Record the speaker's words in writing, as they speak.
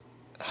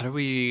How do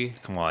we...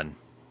 Come on.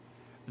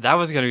 That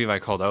was going to be my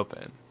cold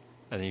open,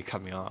 and then you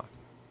cut me off.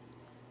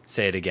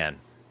 Say it again.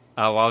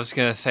 Well, I was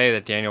going to say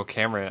that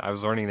I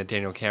was learning that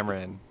Daniel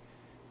Cameron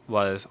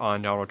was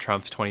on Donald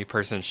Trump's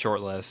 20-person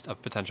shortlist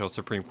of potential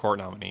Supreme Court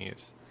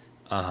nominees.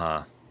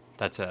 Uh-huh.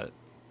 That's it.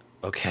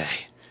 Okay.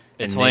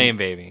 It's lame,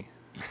 baby.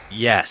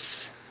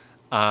 Yes.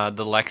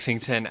 The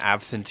Lexington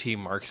absentee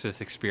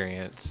Marxist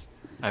experience.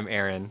 I'm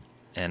Aaron.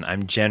 And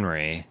I'm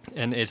Jenry.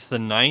 And it's the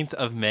 9th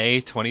of May,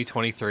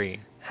 2023.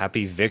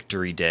 Happy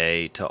Victory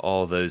Day to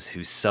all those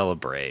who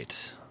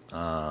celebrate.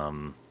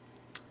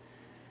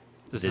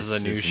 This is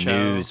a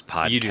news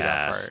podcast. You do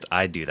that part.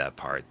 I do that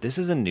part. This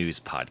is a news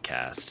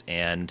podcast.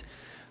 And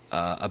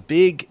a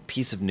big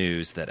piece of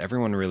news that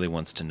everyone really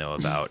wants to know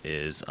about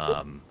is,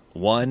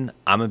 one,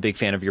 I'm a big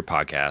fan of your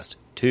podcast.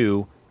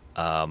 Two,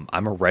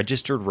 I'm a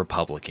registered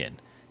Republican.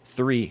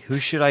 Three, who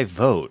should I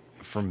vote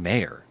for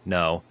mayor?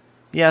 No.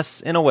 Yes,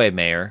 in a way,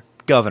 mayor.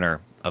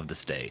 Governor of the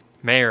state.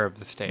 Mayor of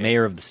the state.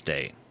 Mayor of the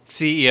state.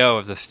 CEO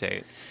of the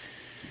state.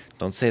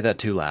 Don't say that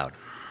too loud.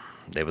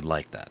 They would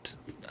like that.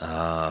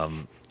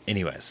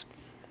 Anyways.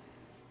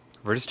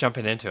 We're just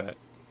jumping into it.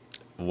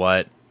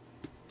 What?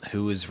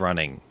 Who is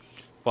running?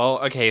 Well,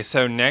 okay,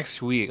 so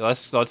next week,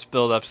 let's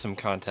build up some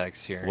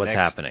context here. What's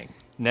happening?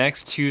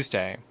 Next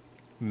Tuesday,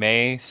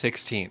 May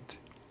 16th.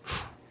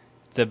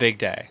 The big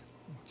day.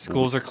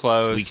 Schools are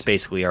closed. This week's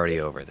basically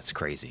already over. That's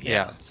crazy.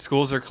 Yeah.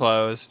 Schools are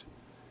closed.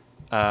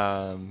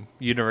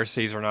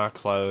 Universities are not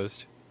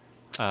closed.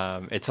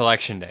 It's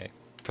election day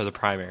for the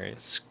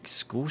primaries.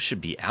 School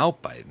should be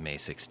out by May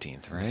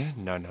 16th, right?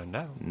 No.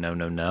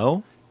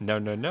 No.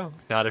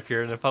 Not if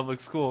you're in a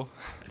public school.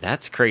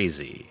 That's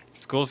crazy.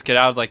 Schools get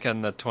out like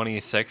on the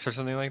 26th or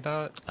something like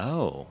that.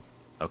 Oh,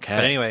 okay.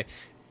 But anyway,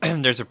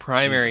 there's a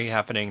primary Jesus.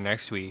 happening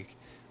next week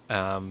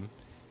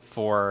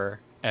for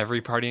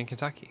every party in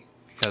Kentucky.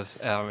 Because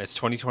it's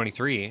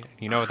 2023.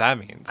 You know what that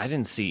means. I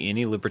didn't see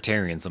any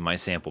libertarians on my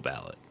sample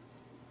ballot.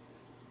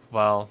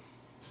 Well,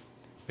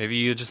 maybe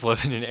you just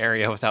live in an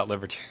area without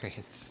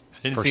libertarians.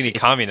 I didn't see any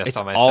communists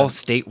on my It's all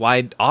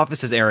statewide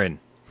offices, Aaron.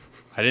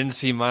 I didn't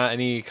see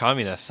any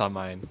communists on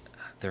mine.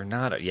 They're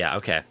not. Yeah,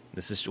 okay.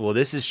 This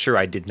is true.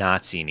 I did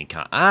not see any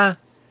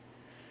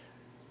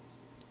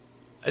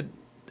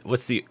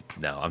what's the...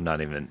 No, I'm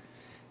not even...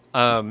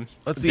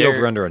 What's the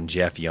over-under on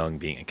Jeff Young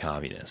being a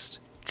communist?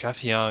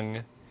 Jeff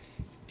Young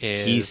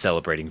is... He's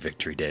celebrating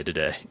Victory Day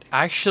today.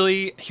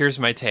 Actually, here's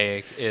my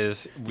take,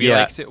 is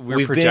we're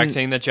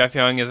projecting that Jeff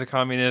Young is a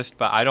communist,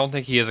 but I don't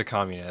think he is a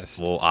communist.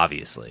 Well,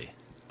 obviously.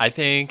 I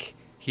think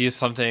he is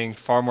something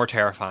far more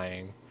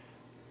terrifying.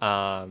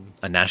 A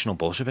national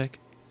Bolshevik?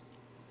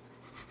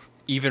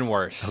 Even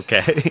worse.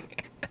 Okay.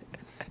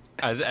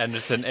 And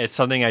it's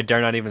something I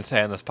dare not even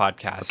say on this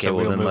podcast. Okay, so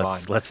well we'll then move on.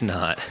 let's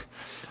not.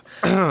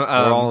 We're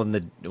all in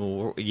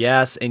the...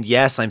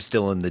 Yes, I'm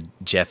still in the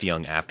Jeff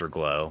Young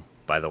afterglow,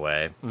 by the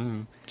way.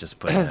 Mm-hmm. Just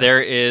putting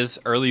There is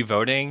early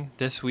voting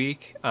this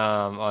week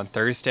on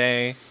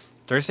Thursday,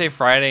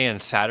 Friday, and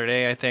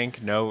Saturday, I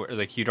think. No,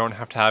 you don't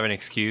have to have an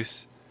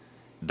excuse.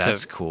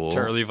 That's cool. To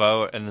early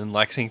vote. And in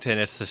Lexington,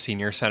 it's the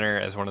Senior Center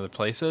as one of the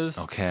places.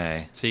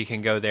 Okay. So you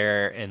can go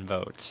there and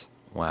vote.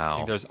 Wow. I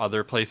think there's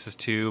other places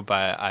too,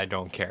 but I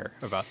don't care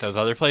about those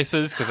other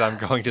places because I'm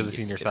going to the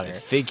Senior Center.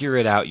 Figure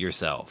it out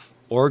yourself.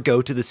 Or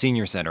go to the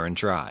Senior Center and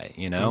try,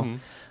 you know? Mm-hmm.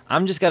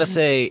 I'm just got to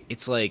say,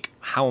 it's like,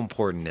 how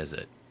important is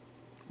it?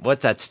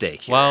 What's at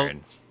stake here, Well,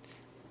 Aaron?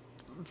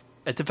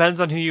 It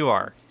depends on who you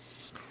are.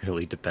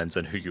 Really depends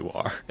on who you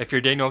are. If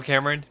you're Daniel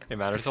Cameron, it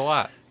matters a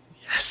lot.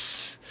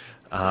 Yes.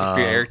 If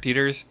you're Eric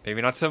Deters,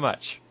 maybe not so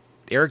much.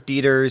 Eric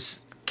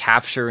Deters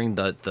capturing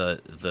the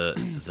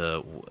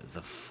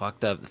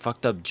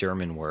fucked up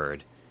German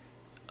word.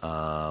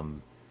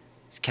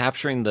 He's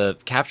capturing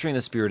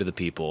the spirit of the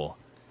people.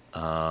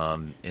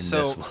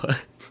 This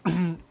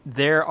one.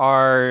 There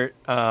are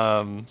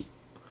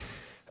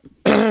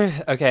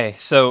okay,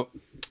 so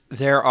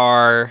there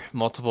are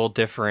multiple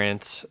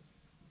different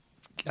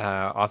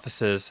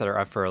offices that are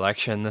up for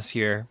election this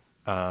year.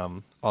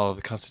 All of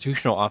the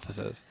constitutional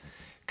offices: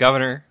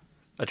 governor,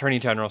 attorney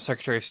general,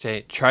 secretary of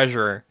state,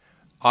 treasurer,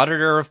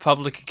 auditor of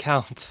public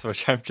accounts,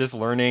 which I'm just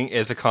learning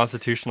is a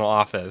constitutional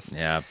office.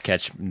 Yeah,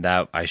 catch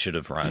that. I should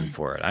have run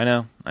for it. I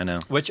know.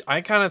 Which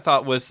I kind of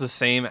thought was the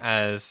same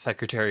as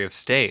secretary of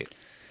state.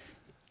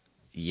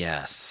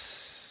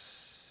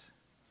 Yes.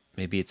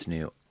 Maybe it's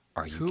new.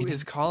 Who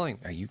is calling?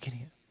 Are you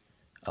kidding?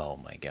 Oh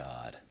my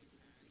God.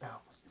 No.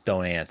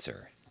 Don't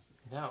answer.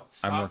 No.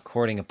 Stop. I'm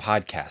recording a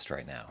podcast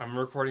right now. I'm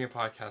recording a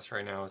podcast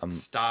right now.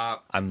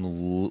 Stop.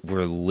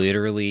 We're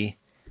literally,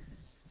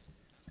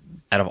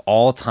 out of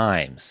all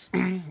times.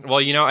 Well,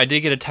 I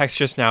did get a text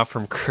just now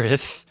from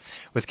Chris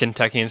with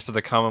Kentuckians for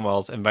the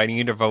Commonwealth inviting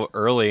you to vote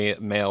early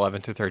May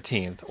 11th to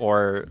 13th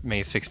or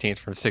May 16th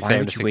from 6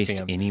 a.m. to 6 p.m. Why would you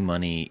waste any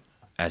money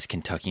as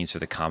Kentuckians for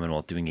the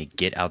Commonwealth doing a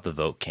get out the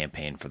vote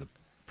campaign for the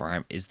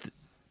prime?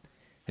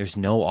 There's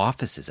no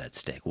offices at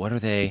stake. What are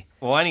they?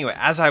 Well, anyway,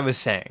 as I was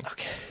saying,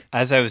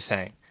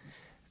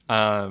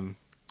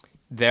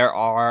 there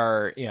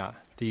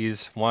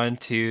these 1,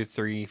 2,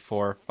 3,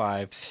 4,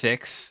 5,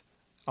 6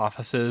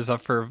 offices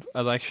up for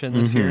election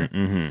this year.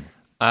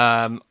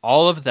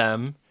 All of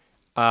them,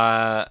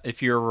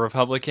 if you're a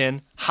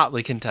Republican,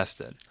 hotly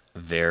contested.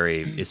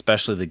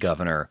 Especially the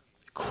governor,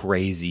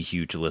 crazy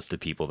huge list of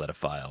people that have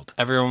filed.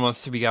 Everyone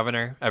wants to be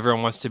governor.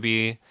 Everyone wants to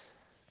be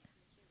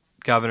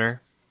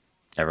governor.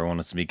 Everyone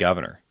wants to be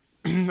governor.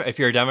 If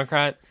you're a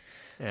Democrat,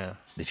 yeah.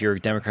 If you're a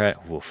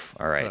Democrat, woof.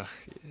 All right. Ugh.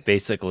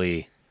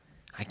 Basically,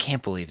 I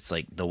can't believe it's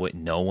like the way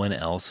no one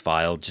else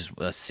filed. Just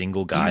a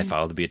single guy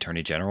filed to be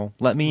attorney general.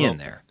 Let me in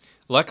there.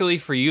 Luckily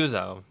for you,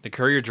 though, the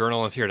Courier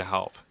Journal is here to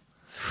help.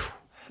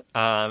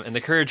 And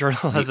the Courier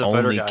Journal has The a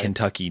voter only guide.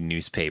 Kentucky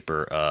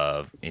newspaper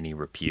of any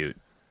repute.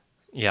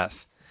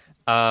 Yes.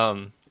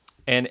 And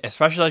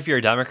especially if you're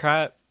a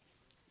Democrat,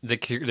 the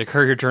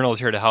Courier Journal is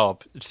here to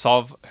help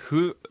solve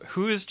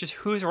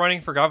who's running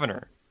for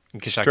governor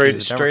in Kentucky. as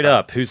a Straight Democrat.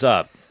 up. Who's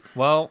up?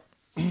 Well,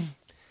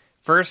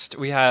 first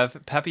we have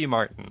Peppy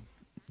Martin.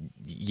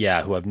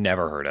 Yeah, who I've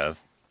never heard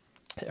of.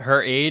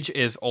 Her age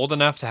is old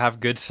enough to have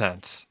good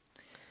sense.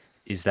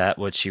 Is that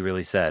what she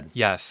really said?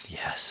 Yes.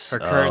 Yes. Her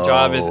current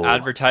job is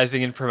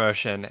advertising and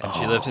promotion, and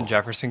she lives in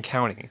Jefferson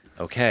County.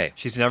 Okay.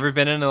 She's never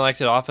been in an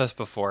elected office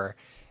before,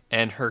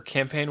 and her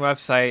campaign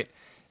website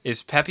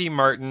is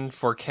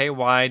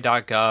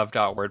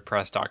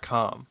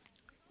peppymartin4ky.gov.wordpress.com.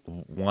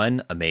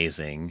 One,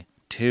 amazing.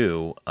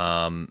 Two,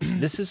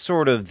 this is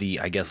sort of the,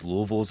 I guess,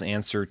 Louisville's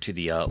answer to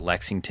the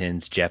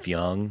Lexington's Jeff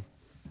Young.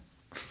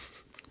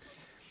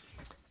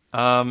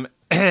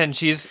 And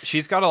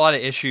she's got a lot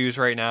of issues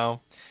right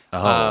now.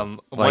 Like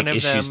one of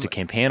issues them, to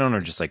campaign on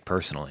or just like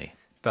personally?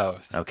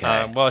 both.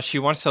 Okay. Well, she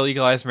wants to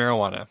legalize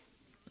marijuana.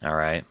 All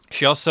right.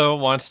 She also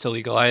wants to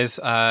legalize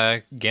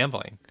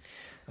gambling.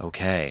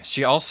 Okay.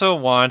 She also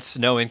wants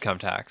no income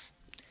tax.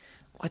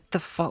 What the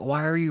fuck?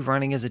 Why are you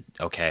running as a...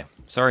 Okay.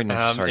 Sorry.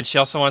 Sorry. And she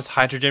also wants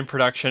hydrogen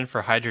production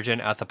for hydrogen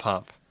at the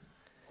pump.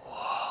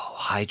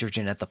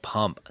 Hydrogen at the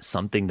pump.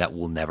 Something that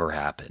will never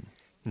happen.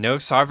 No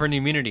sovereign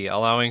immunity,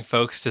 allowing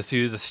folks to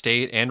sue the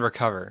state and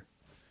recover.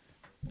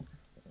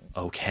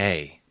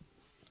 Okay.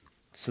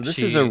 So this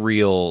is a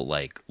real,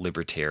 like,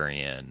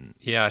 libertarian...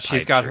 Yeah,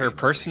 she's pipe got her dream over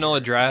personal here.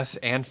 address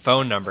and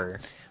phone number.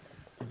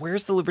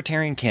 Where's the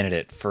libertarian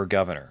candidate for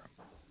governor?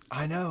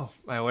 I know.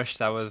 I wish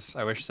there was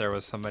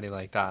somebody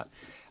like that.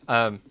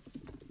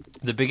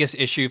 The biggest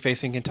issue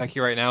facing Kentucky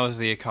right now is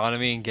the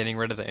economy and getting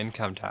rid of the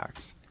income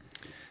tax.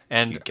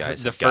 And You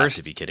guys the have got first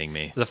to be kidding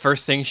me. the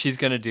first thing she's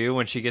going to do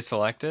when she gets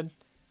elected,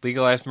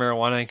 legalize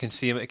marijuana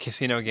and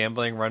casino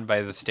gambling run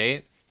by the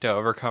state to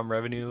overcome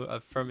revenue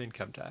from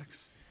income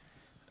tax.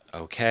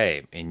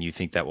 Okay. And you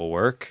think that will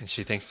work? And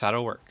she thinks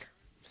that'll work.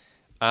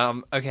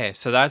 Okay,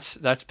 so that's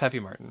Peppy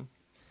Martin.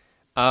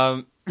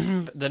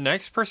 The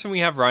next person we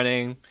have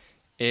running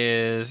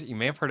is, you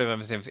may have heard of him,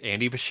 his name is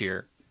Andy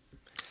Bashir.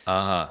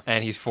 Uh-huh.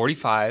 And he's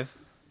 45.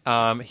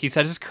 He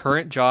said his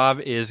current job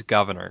is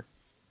governor.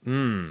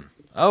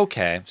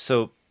 Okay.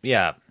 So,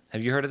 yeah.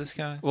 Have you heard of this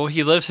guy? Well,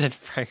 he lives in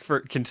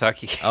Frankfort,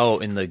 Kentucky. Oh,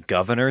 in the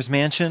governor's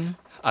mansion?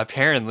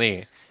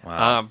 Apparently.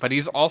 Wow. But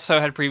he's also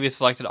had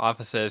previous elected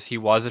offices. He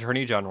was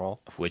attorney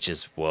general. Which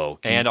is, whoa.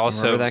 And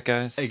also, remember that,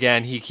 guys?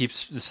 Again, he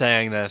keeps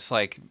saying this,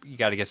 like, you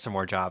got to get some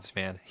more jobs,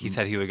 man. He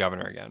said he would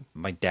governor again.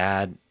 My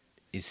dad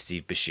is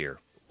Steve Bashir.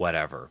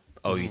 Whatever.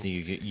 Oh,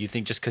 you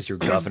think just because you're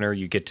governor,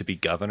 you get to be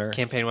governor?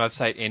 Campaign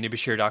website,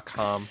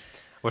 andybashir.com.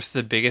 What's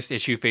the biggest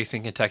issue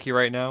facing Kentucky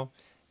right now?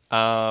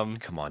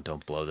 Come on,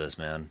 don't blow this,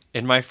 man.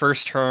 In my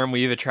first term,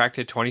 we've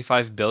attracted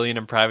 $25 billion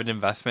in private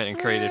investment and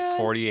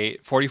created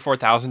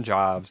 44,000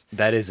 jobs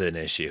That is an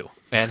issue.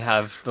 and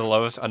have the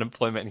lowest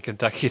unemployment in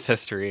Kentucky's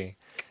history.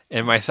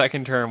 In my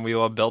second term, we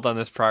will build on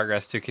this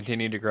progress to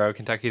continue to grow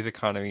Kentucky's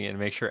economy and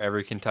make sure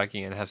every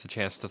Kentuckian has a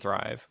chance to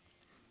thrive.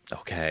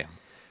 Okay.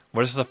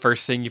 What is the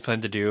first thing you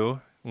plan to do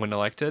when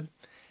elected?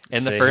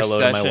 In Say the first hello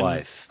to my session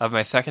wife. of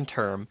my second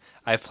term,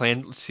 I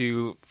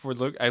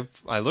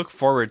look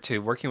forward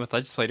to working with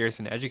legislators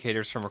and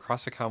educators from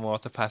across the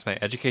Commonwealth to pass my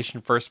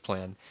Education First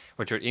plan,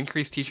 which would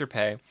increase teacher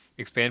pay,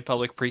 expand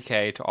public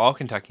pre-K to all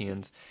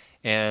Kentuckians,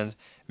 and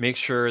make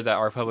sure that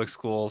our public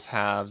schools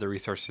have the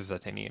resources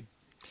that they need.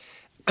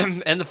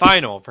 And the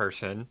final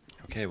person.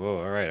 Okay,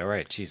 whoa, all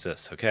right.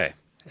 Jesus, okay.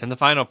 And the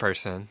final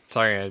person.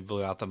 Sorry, I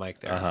blew out the mic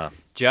there. Uh-huh.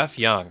 Jeff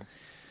Young.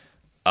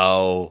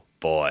 Oh,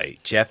 boy.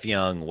 Jeff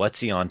Young,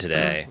 what's he on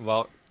today?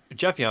 Well,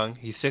 Jeff Young,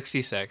 he's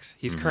 66.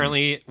 He's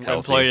currently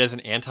employed as an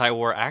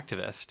anti-war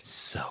activist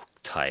So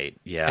tight,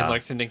 yeah. in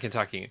Lexington,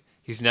 Kentucky.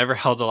 He's never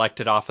held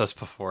elected office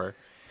before.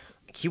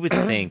 You would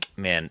think,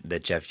 man,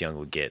 that Jeff Young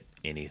would get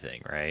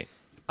anything, right?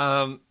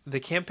 The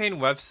campaign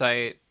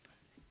website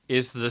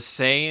is the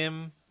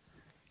same.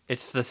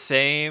 It's the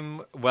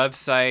same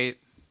website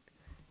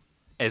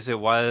as it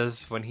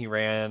was when he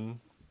ran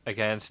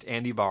against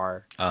Andy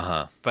Barr.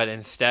 Uh-huh. But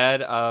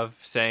instead of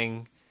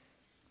saying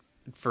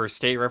for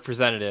state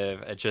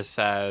representative, it just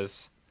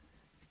says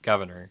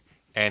governor.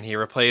 And he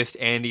replaced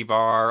Andy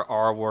Barr,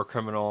 our war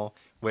criminal,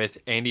 with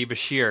Andy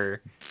Beshear,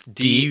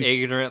 D.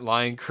 Ignorant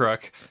lying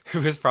crook,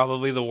 who is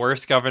probably the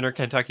worst governor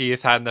Kentucky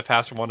has had in the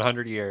past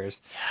 100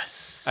 years.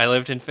 Yes. I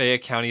lived in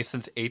Fayette County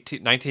since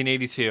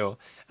 1982,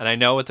 and I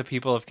know what the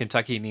people of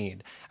Kentucky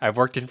need. I've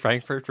worked in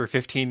Frankfort for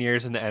 15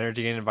 years in the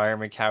Energy and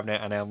Environment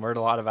Cabinet, and I learned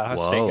a lot about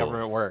how state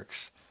government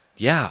works.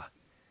 Yeah.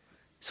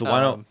 So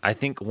why don't I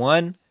think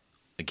one,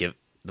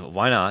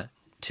 why not?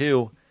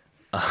 Two,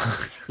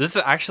 this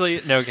is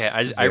actually no. Okay,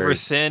 I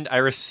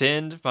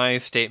rescind my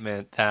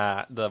statement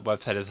that the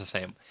website is the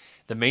same.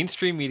 The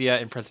mainstream media,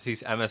 in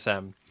parentheses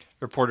MSM,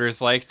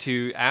 reporters like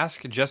to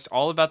ask just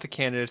all about the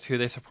candidates who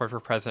they support for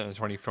president in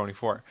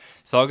 2024.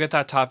 So I'll get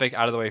that topic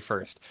out of the way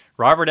first.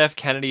 Robert F.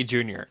 Kennedy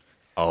Jr.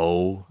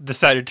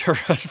 decided to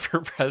run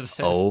for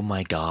president. Oh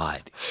my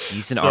God,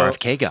 he's an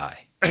RFK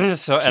guy.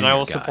 And I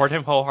will support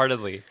him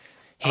wholeheartedly.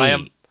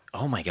 Hey.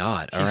 Oh my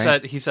God!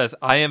 He says,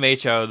 "I am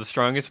HO." The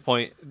strongest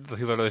point.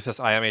 He literally says,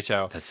 "I am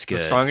HO." That's good.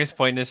 The strongest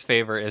point in his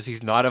favor is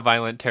he's not a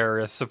violent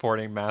terrorist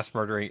supporting mass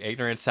murdering,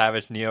 ignorant,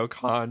 savage,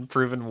 neocon,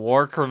 proven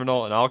war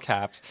criminal in all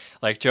caps,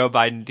 like Joe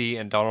Biden D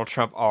and Donald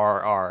Trump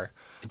RR.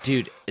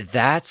 Dude,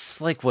 that's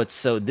like what's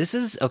so. This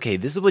is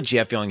what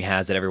Jeff Young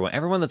has that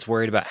everyone that's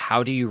worried about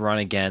how do you run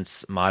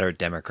against moderate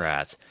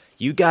Democrats.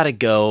 You got to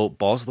go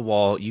balls to the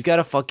wall. You got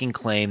to fucking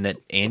claim that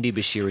Andy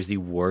Beshear is the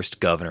worst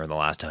governor in the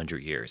last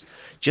 100 years.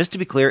 Just to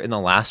be clear, in the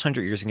last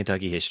 100 years in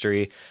Kentucky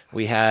history,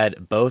 we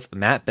had both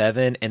Matt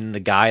Bevin and the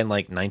guy in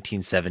like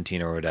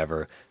 1917 or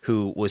whatever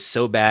who was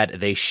so bad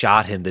they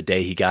shot him the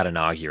day he got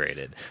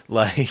inaugurated.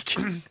 Like,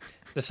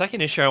 the second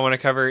issue I want to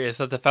cover is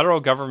that the federal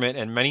government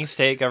and many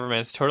state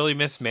governments totally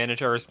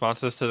mismanage our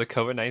responses to the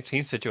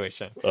COVID-19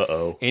 situation.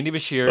 Andy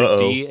Beshear,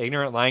 D,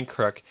 ignorant lying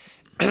crook,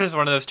 is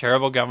one of those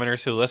terrible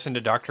governors who listened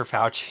to Dr.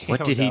 Fauci.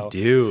 What did he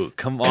do?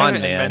 Come on,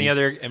 man.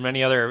 And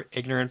many other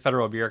ignorant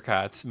federal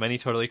bureaucrats, many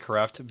totally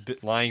corrupt,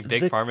 lying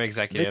big pharma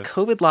executives. The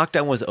COVID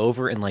lockdown was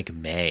over in like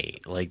May.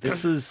 Like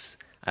this is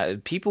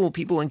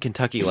people in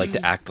Kentucky like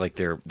to act like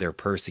they're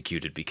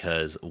persecuted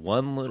because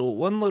one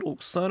little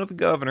son of a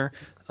governor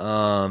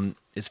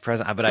is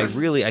president. But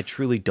I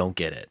truly don't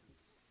get it.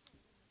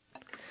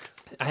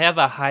 I have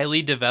a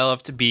highly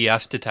developed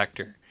BS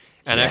detector.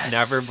 And I've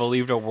never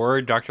believed a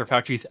word Dr.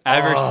 Fauci's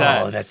ever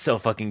said. Oh, that's so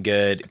fucking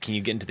good. Can you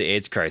get into the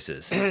AIDS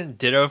crisis?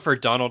 Ditto for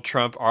Donald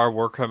Trump, R,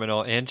 war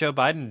criminal, and Joe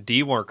Biden,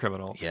 D, war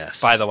criminal.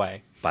 Yes. By the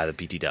way. By the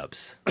PT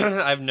dubs.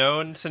 I've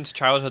known since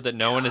childhood that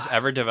no one has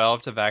ever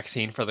developed a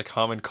vaccine for the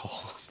common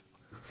cold.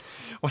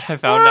 When I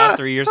found out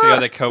 3 years ago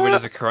that COVID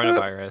is a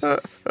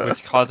coronavirus,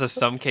 which causes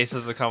some cases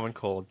of the common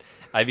cold,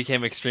 I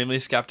became extremely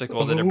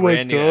skeptical that a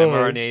brand new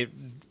mRNA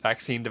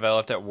vaccine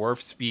developed at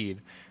warp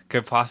speed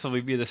could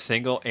possibly be the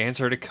single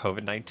answer to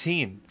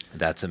COVID-19.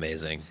 That's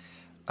amazing.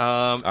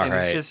 And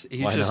he's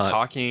just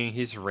talking,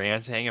 he's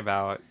ranting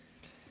about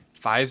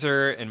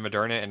Pfizer and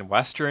Moderna and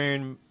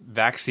Western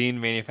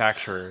vaccine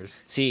manufacturers.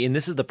 See, and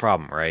this is the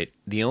problem, right?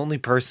 The only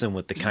person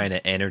with the kind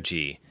of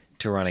energy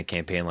to run a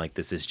campaign like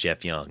this is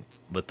Jeff Young.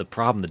 But the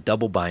problem, the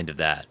double bind of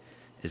that,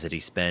 is that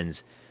he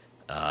spends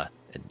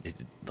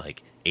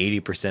like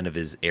 80% of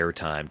his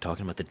airtime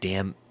talking about the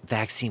damn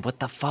vaccine.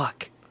 What the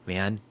fuck,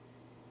 man?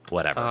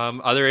 Whatever.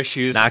 Other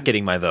issues. Not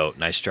getting my vote.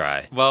 Nice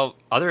try. Well,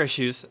 other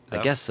issues. I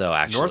guess so,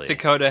 actually. North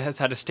Dakota has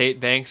had a state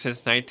bank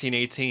since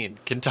 1918.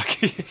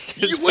 Kentucky.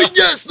 Wait,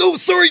 yes. No,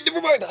 sorry. Never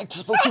mind. I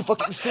spoke too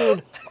fucking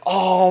soon.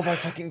 Oh, my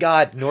fucking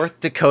God. North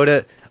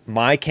Dakota.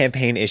 My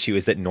campaign issue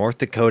is that North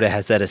Dakota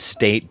has had a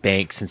state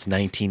bank since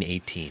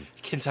 1918.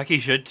 Kentucky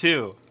should,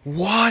 too.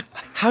 What?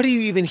 How do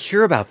you even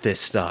hear about this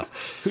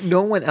stuff?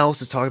 No one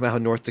else is talking about how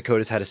North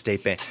Dakota's had a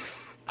state bank.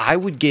 I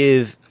would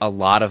give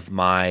all of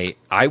my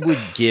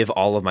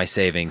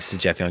savings to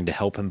Jeff Young to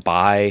help him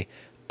buy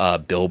a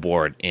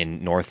billboard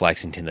in North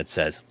Lexington that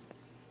says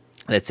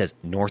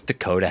North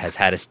Dakota has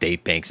had a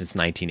state bank since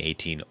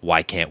 1918.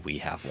 Why can't we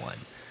have one?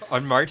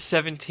 On March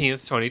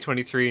 17th,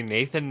 2023,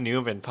 Nathan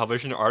Newman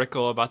published an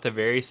article about the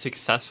very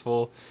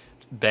successful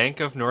Bank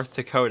of North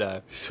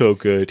Dakota. So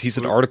good. He's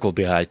an article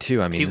guy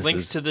too. I mean, he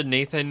links to the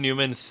Nathan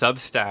Newman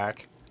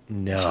Substack.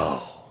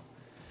 No.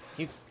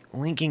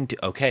 Linking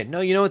to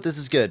no, you know what? This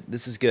is good.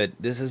 This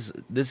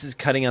is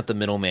cutting out the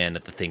middleman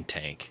at the think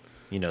tank.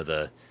 You know,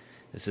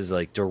 this is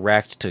like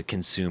direct to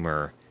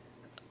consumer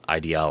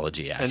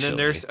ideology. Actually, and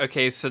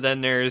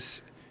then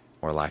there's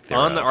or lack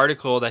thereof. On the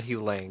article that he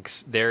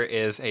links, there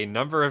is a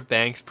number of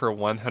banks per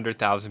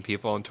 100,000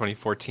 people in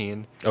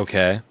 2014.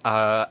 Okay.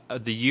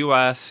 The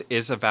U.S.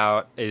 is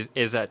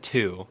at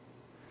 2,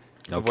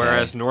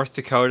 whereas North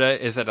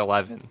Dakota is at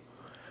 11.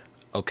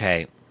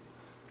 Okay.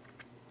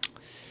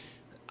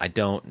 I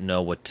don't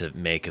know what to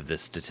make of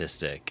this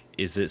statistic.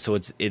 Is it so?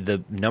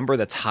 The number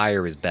that's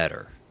higher is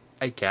better,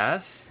 I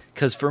guess.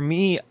 Because for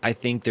me, I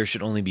think there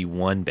should only be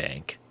one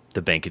bank,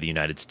 the Bank of the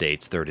United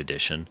States, 3rd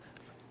edition.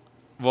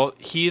 Well,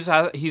 he's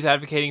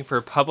advocating for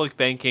public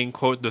banking,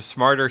 quote, the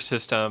smarter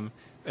system,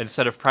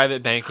 instead of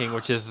private banking,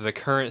 which is the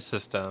current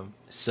system.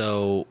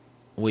 So,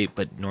 wait,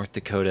 but North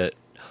Dakota...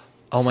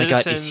 Oh my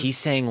God, is he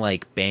saying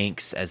like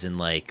banks as in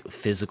like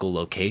physical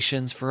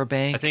locations for a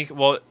bank? I think,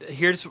 well,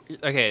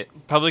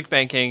 public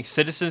banking,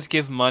 citizens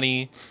give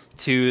money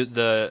to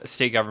the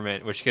state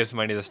government, which gives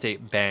money to the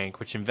state bank,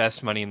 which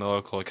invests money in the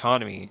local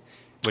economy,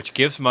 which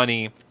gives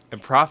money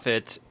and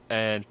profits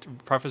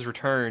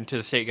return to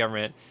the state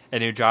government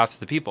and new jobs to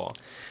the people.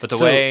 But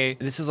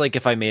this is like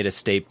if I made a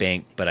state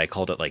bank, but I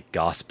called it like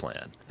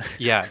Gosplan.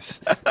 Yes.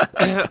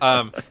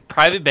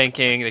 Private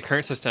banking, the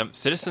current system,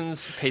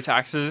 citizens pay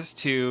taxes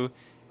in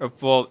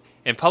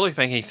public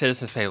banking,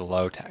 citizens pay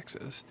low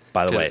taxes.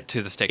 By the way,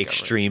 to the state government.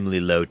 Extremely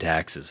low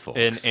taxes,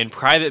 folks. In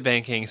private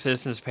banking,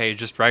 citizens pay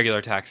just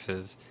regular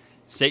taxes.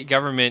 State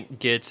government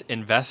gets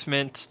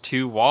investment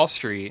to Wall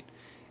Street,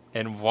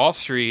 and Wall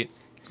Street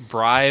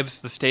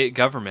bribes the state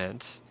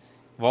government.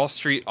 Wall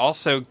Street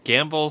also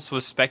gambles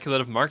with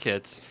speculative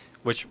markets,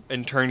 which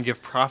in turn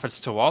give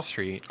profits to Wall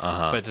Street,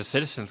 but the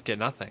citizens get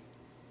nothing.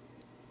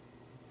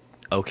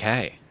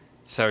 Okay.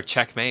 So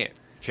checkmate.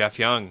 Jeff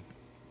Young.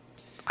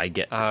 I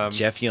get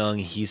Jeff Young.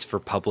 He's for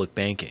public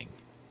banking.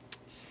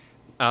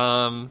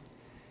 And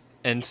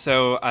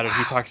so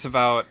he talks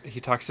about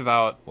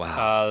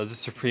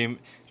the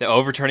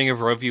overturning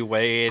of Roe v.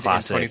 Wade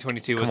Classic. in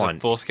 2022 was a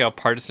full-scale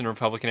partisan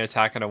Republican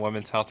attack on a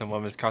women's health and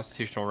women's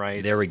constitutional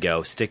rights. There we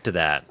go. Stick to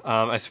that.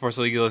 I support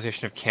the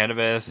legalization of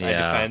cannabis.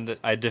 Yeah.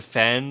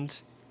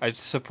 Defend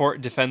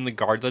the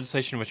Guard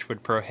legislation, which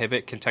would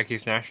prohibit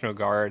Kentucky's National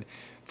Guard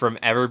from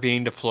ever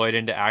being deployed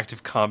into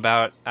active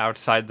combat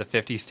outside the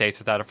 50 states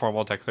without a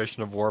formal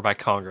declaration of war by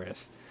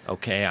Congress.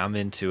 Okay, I'm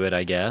into it,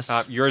 I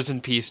guess. Yours in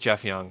peace,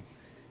 Jeff Young.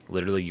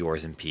 Literally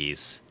yours in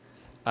peace.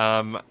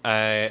 An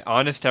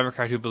honest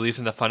Democrat who believes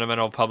in the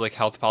fundamental public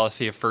health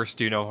policy of first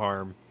do no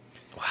harm.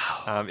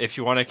 Wow. If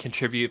you want to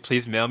contribute,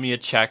 please mail me a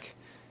check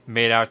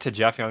made out to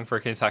Jeff Young for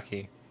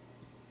Kentucky.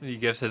 He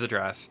gives his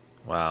address.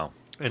 Wow.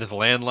 And his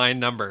landline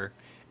number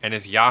and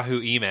his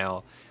Yahoo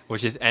email,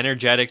 which is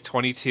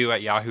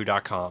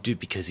energetic22@yahoo.com. Dude,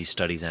 because he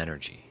studies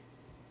energy.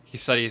 He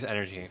studies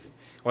energy.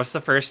 What's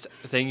the first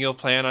thing you'll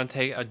plan on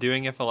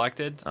doing if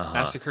elected?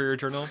 Ask the Courier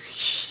Journal.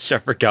 I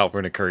forgot we're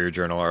in a Courier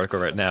Journal article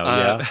right now.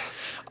 Yeah.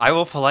 I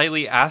will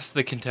politely ask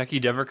the Kentucky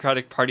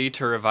Democratic Party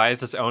to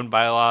revise its own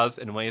bylaws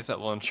in ways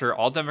that will ensure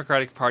all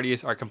Democratic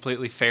parties are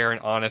completely fair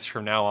and honest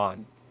from now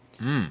on.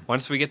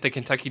 Once we get the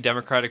Kentucky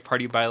Democratic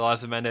Party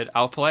bylaws amended,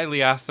 I'll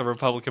politely ask the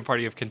Republican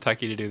Party of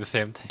Kentucky to do the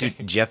same thing.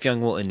 Dude, Jeff Young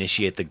will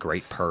initiate the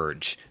Great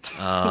Purge.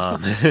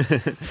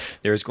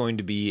 There's going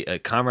to be a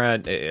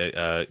Comrade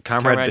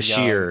Bashir.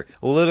 Young.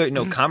 Well, literally,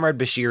 no, Comrade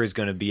Bashir is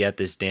going to be at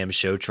this damn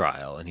show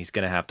trial, and he's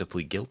going to have to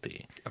plead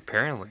guilty.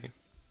 Apparently.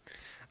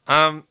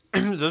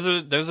 Those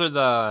are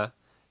the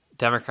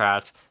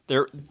Democrats.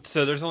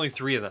 So there's only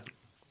 3 of them.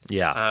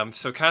 Yeah.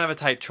 So kind of a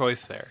tight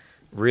choice there.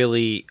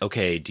 Really,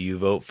 okay, do you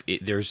vote do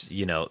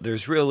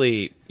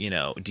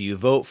you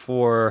vote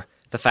for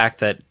the fact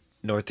that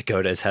North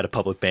Dakota has had a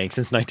public bank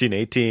since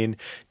 1918?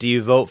 Do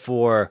you vote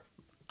for,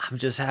 I'm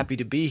just happy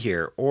to be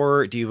here?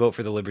 Or do you vote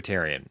for the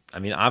Libertarian? I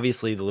mean,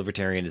 obviously the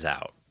Libertarian is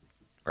out,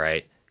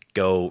 right?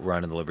 Go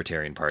run in the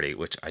Libertarian Party,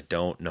 which I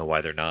don't know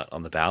why they're not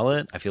on the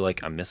ballot. I feel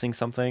like I'm missing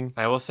something.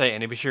 I will say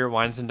Andy Bashir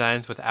wines and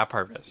dines with App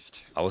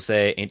Harvest. I will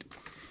say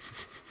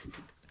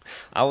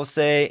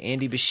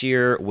Andy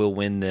Bashir will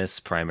win this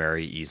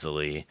primary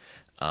easily.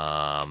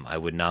 I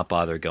would not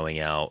bother going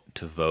out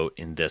to vote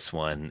in this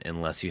one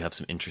unless you have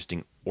some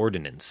interesting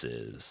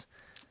ordinances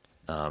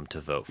to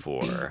vote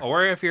for.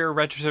 Or if you're a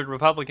registered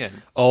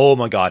Republican. Oh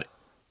my God.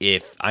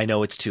 If I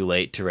know it's too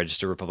late to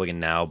register Republican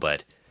now,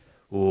 but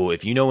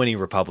if you know any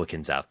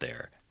Republicans out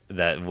there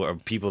that are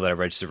people that are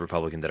registered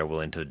Republican that are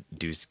willing to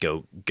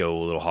go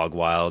a little hog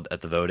wild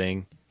at the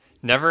voting.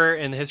 Never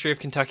in the history of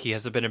Kentucky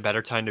has there been a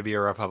better time to be a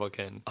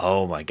Republican.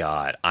 Oh my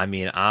God! I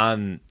mean,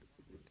 I'm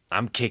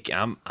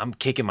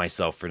kicking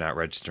myself for not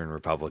registering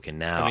Republican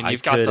now. I mean,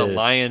 you've got the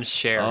lion's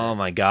share. Oh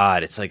my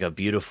God! It's like a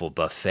beautiful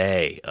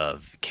buffet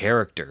of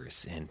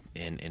characters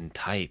and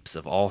types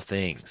of all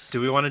things. Do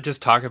we want to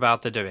just talk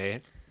about the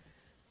debate?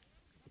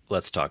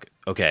 Let's talk.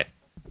 Okay,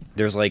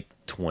 there's like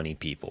 20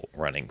 people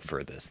running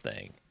for this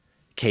thing.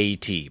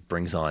 KET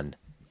brings on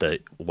the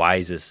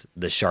wisest,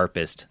 the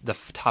sharpest, the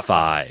top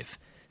 5.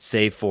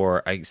 Save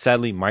for,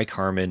 sadly, Mike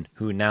Harmon,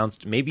 who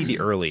announced maybe the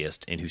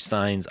earliest and whose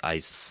signs I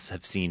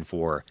have seen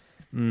for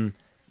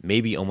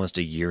maybe almost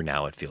a year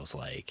now, it feels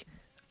like.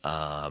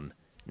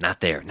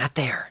 Not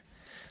there.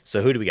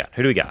 So who do we got?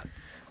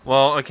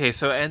 Well, okay,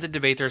 so in the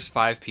debate there's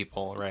 5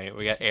 people, right?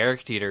 We got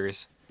Eric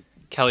Deters,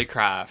 Kelly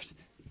Craft,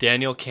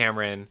 Daniel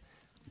Cameron,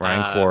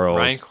 Ryan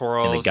Quarles,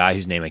 and the guy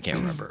whose name I can't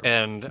remember.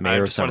 And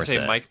Mayor I just of want to say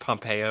Somerset. Mike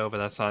Pompeo, but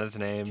that's not his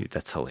name. Dude,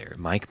 that's hilarious.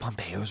 Mike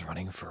Pompeo's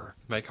running for...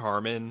 Mike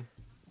Harmon.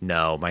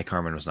 No, Mike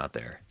Harmon was not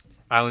there.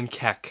 Alan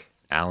Keck,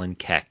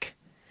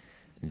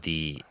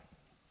 the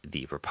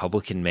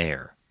Republican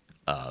mayor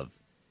of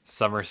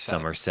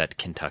Somerset,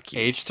 Kentucky.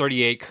 Age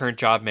 38, current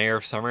job mayor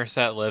of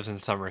Somerset, lives in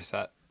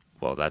Somerset.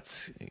 Well,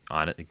 that's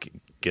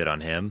good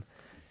on him.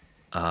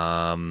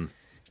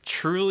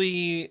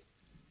 Truly,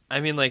 I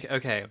mean, like,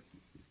 okay.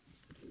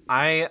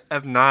 I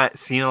have not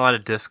seen a lot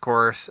of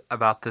discourse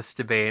about this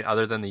debate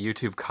other than the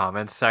YouTube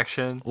comments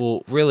section.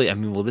 Well, really, I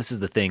mean, well, this is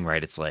the thing,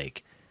 right? It's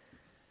like,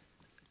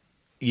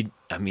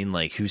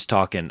 like, who's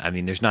talking? I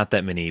mean, there's not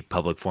that many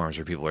public forums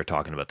where people are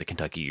talking about the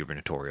Kentucky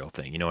gubernatorial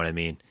thing. You know what I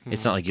mean? Mm-hmm.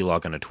 It's not like you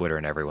log on to Twitter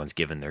and everyone's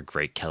giving their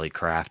great Kelly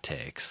Craft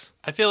takes.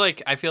 I feel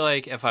like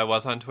if I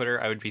was on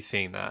Twitter, I would be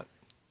seeing that.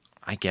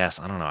 I guess.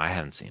 I don't know. I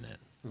haven't seen it.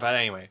 But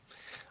anyway,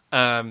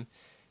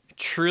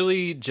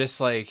 truly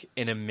just like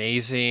an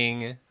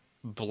amazing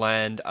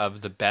blend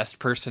of the best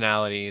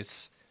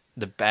personalities,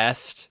 the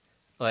best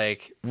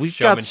like we've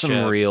got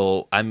some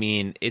real. I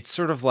mean, it's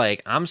sort of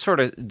like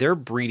they're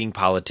breeding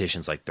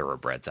politicians like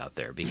thoroughbreds out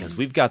there because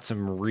we've got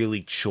some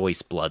really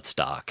choice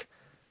bloodstock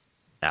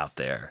out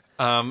there.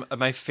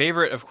 My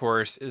favorite, of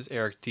course, is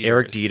Eric Deters.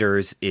 Eric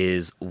Deters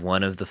is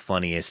one of the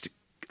funniest.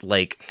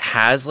 Like,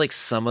 has like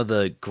some of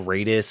the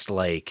greatest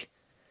like,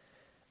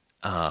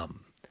 I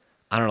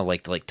don't know,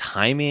 like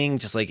timing.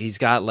 Just like he's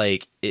got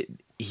like it.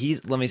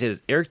 Let me say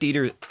this, Eric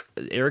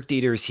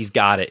Deters, he's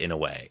got it in a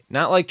way.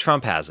 Not like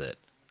Trump has it,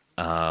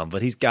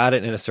 but he's got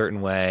it in a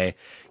certain way.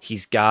 He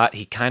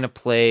kind of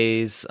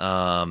plays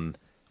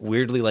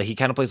weirdly, like he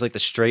kind of plays like the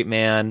straight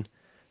man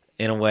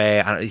in a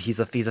way.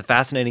 He's a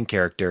fascinating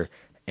character,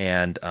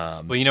 and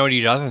well, you know what he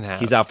doesn't have?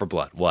 He's out for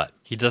blood. What?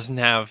 He doesn't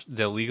have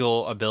the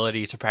legal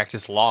ability to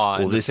practice law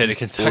in the state of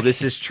Kentucky. Well,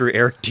 this is true.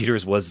 Eric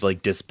Deters was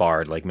like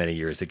disbarred like many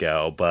years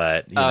ago,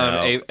 but you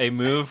know. A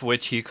move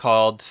which he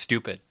called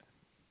stupid.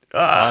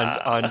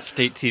 On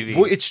state TV.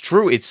 Well, it's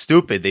true. It's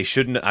stupid. They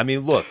shouldn't. I mean,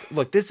 look.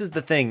 This is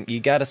the thing.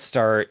 You got to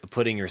start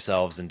putting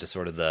yourselves into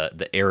sort of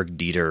the Eric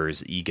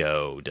Deters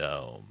ego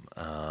dome.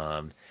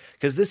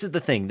 Because this is the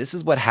thing. This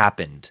is what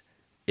happened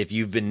if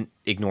you've been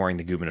ignoring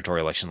the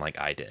gubernatorial election like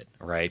I did.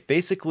 Right?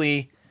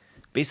 Basically,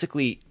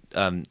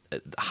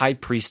 High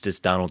Priestess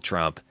Donald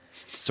Trump,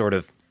 sort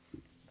of,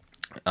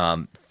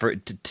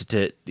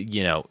 to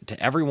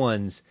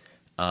everyone's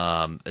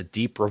a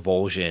deep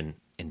revulsion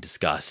and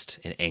disgust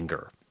and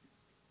anger.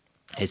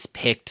 Has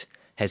picked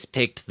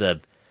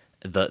the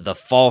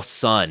false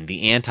son,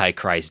 the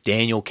Antichrist,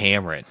 Daniel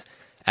Cameron,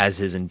 as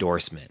his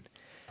endorsement.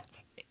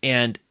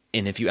 And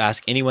if you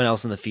ask anyone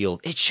else in the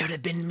field, it should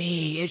have been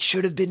me. It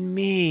should have been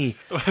me.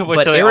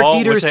 But Eric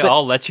Deters, they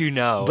all let you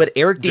know. But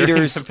Eric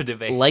Deters,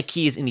 like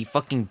he is in the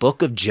fucking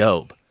book of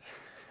Job,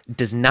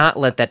 does not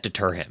let that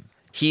deter him.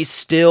 He's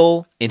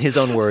still, in his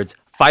own words,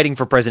 fighting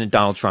for President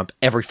Donald Trump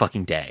every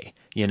fucking day.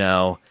 You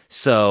know,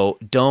 so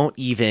don't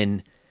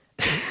even.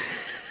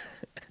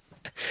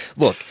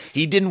 Look,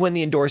 he didn't win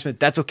the endorsement.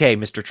 That's okay,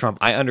 Mr. Trump.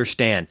 I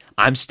understand.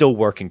 I'm still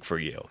working for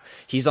you.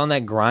 He's on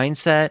that grind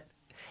set.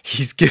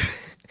 He spent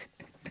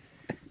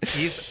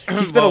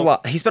a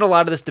lot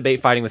of this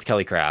debate fighting with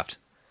Kelly Craft.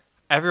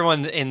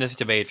 Everyone in this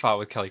debate fought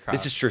with Kelly Craft.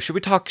 This is true. Should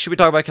we talk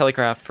about Kelly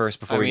Craft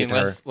first before we get to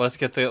her? Let's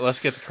get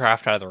the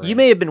Craft out of the ring. You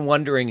may have been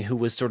wondering who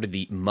was sort of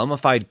the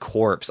mummified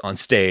corpse on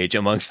stage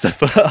amongst the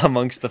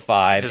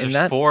five. And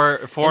there's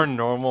four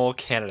normal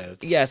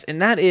candidates. Yes,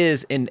 and that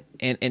is and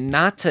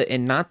not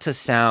to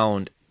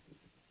sound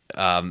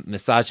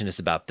misogynist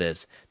about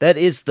this. That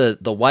is the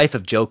wife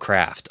of Joe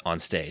Craft on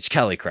stage,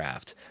 Kelly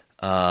Craft.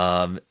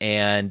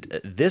 And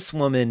this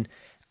woman,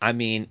 I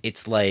mean,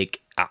 it's like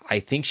I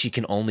think she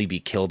can only be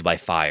killed by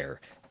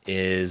fire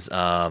is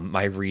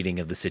my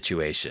reading of the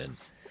situation,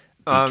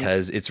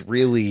 because it's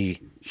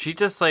really, she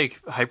just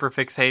like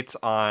hyperfixates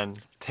on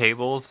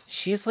tables.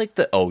 She's like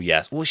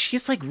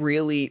she's like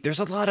really, there's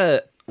a lot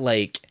of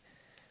like,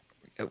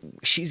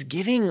 she's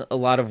giving a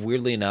lot of,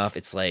 weirdly enough,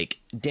 it's like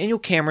Daniel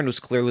Cameron was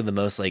clearly the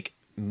most like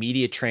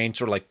media trained,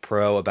 sort of like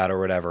pro about it or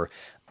whatever,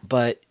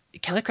 but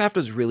Kelly Craft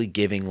was really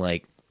giving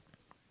like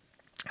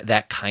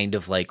that kind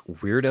of like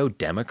weirdo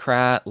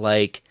Democrat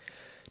like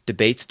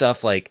debate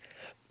stuff, like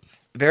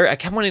I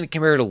kept wanting to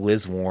compare her to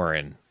Liz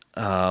Warren,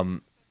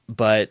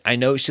 but I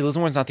know Liz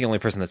Warren's not the only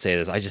person that say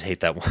this. I just hate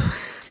that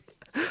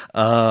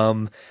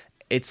one.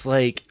 It's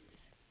like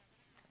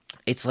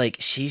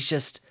she's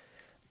just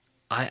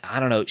I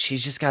don't know.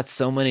 She's just got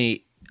so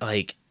many,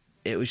 like,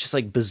 it was just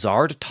like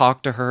bizarre to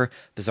talk to her,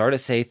 bizarre to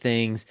say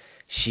things.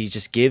 She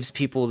just gives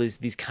people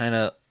these kind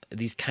of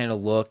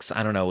looks.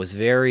 I don't know. It was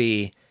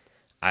very.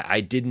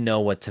 I didn't know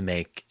what to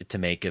make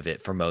of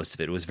it for most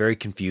of it. It was very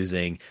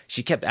confusing.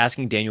 She kept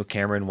asking Daniel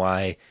Cameron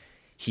why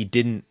he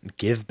didn't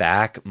give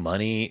back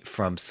money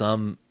from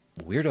some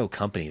weirdo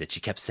company that she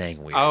kept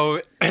saying weird.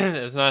 Oh,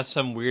 it's not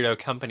some weirdo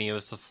company. It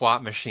was the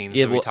slot machines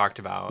that we talked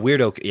about.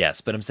 Weirdo,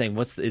 yes. But I'm saying,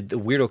 what's the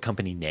weirdo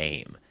company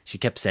name? She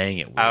kept saying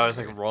it weird. I was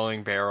like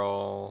Rolling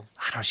Barrel.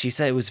 I don't know. She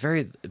said it was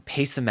very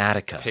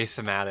Pacematica.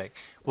 Pacematic.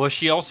 Well,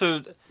 she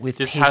also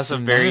has a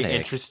very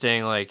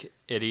interesting like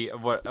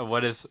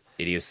what is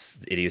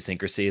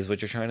idiosyncrasy is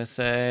what you're trying to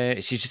say.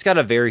 She's just got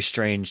a very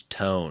strange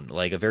tone,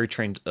 like a very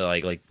strange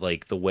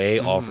like the way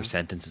all of her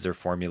sentences are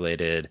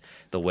formulated,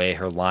 the way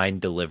her line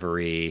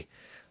delivery.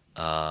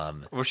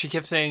 Well, she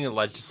kept saying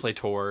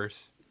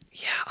legislators.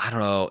 Yeah, I don't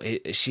know.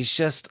 She's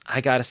just,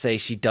 I gotta say,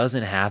 she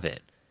doesn't have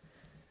it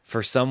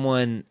for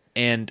someone,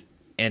 and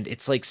and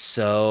it's like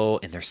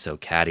and they're so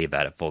catty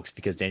about it, folks,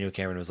 because Daniel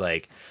Cameron was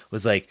like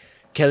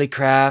Kelly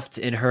Craft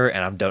and her,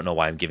 and I don't know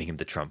why I'm giving him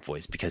the Trump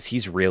voice, because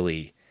he's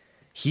really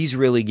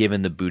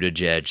given the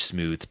Buttigieg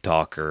smooth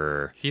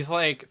talker.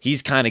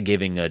 He's kind of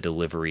giving a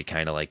delivery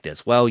kind of like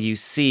this. Well, you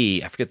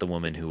see, I forget the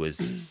woman who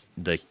was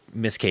the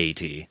Miss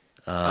KT.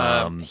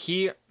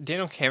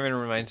 Daniel Cameron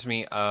reminds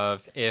me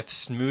of if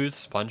Smooth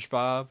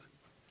SpongeBob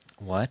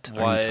what are you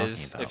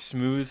talking about? If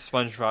Smooth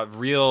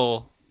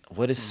SpongeBob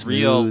what is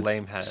smooth real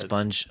lame heads?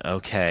 Sponge?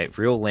 Okay,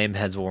 real lame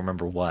heads will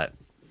remember what?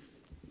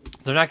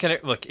 They're not gonna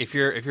look if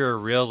you're a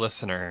real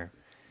listener.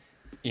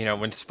 You know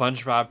when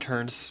SpongeBob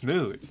turns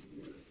smooth.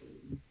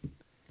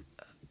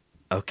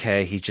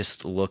 Okay, he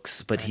just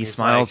looks, but he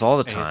smiles all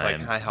the time. He's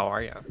like, "Hi, how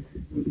are you?"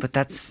 But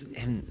that's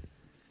him.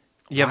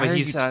 Yeah, why but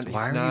he's are not.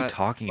 Why are you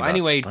talking about?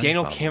 Anyway, SpongeBob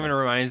Daniel Cameron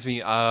reminds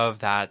me of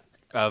that.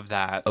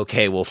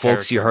 Okay, well,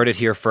 folks, you heard it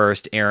here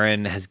first.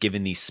 Aaron has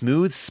given the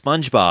smooth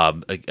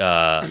SpongeBob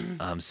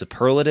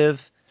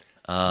superlative.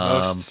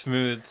 Most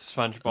smooth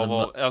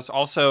SpongeBob.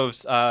 Also,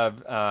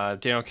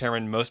 Daniel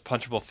Cameron, most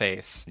punchable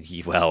face.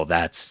 Well,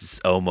 that's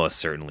almost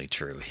certainly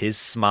true. His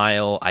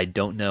smile, I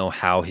don't know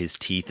how his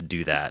teeth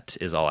do that,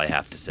 is all I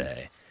have to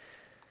say.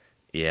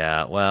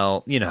 Yeah,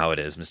 well, you know how it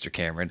is, Mr.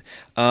 Cameron.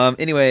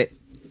 Anyway,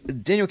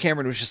 Daniel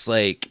Cameron was just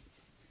like,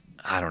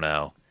 I don't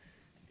know,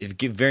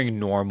 very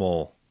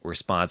normal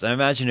response. I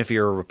imagine if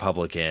you're a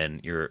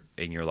Republican, you're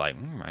like,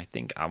 I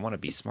think I want to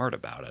be smart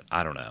about it.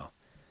 I don't know.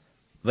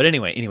 But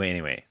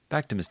anyway,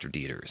 back to Mr.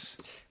 Deters.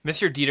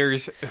 Mr.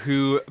 Deters,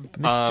 who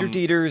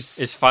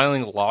is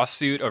filing a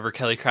lawsuit over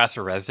Kelly Craft's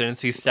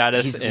residency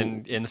status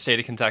in the state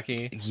of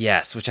Kentucky.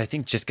 Yes, which I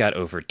think just got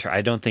overturned.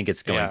 I don't think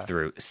it's going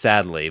through,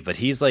 sadly. But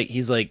he's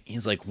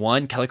like,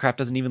 one, Kelly Craft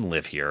doesn't even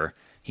live here.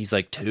 He's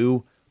like,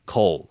 two,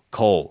 coal,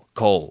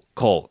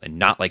 and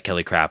not like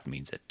Kelly Craft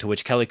means it. To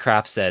which Kelly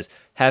Craft says,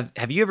 Have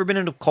you ever been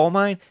in a coal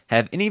mine?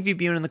 Have any of you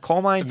been in the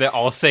coal mine? They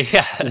all say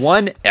yes.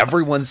 One,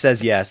 everyone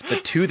says yes,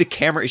 but two, the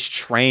camera is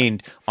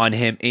trained on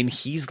him, and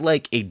he's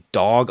like a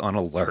dog on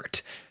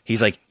alert.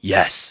 He's like,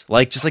 yes,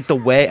 like just like the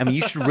way. I mean,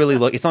 you should really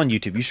look. It's on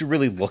YouTube. You should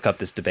really look up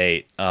this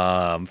debate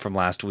from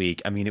last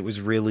week. I mean, it was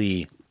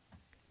really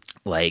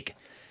like.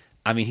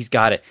 I mean, he's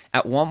got it.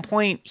 At one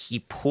point, he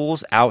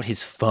pulls out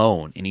his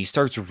phone and he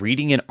starts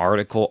reading an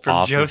article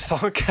from Joe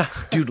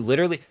Sonka. Dude,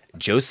 literally,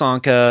 Joe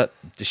Sonka,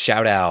 to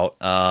shout out,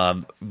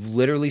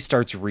 literally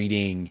starts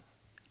reading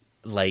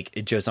like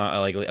Joe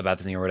Sonka, like about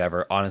this thing or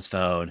whatever on his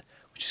phone,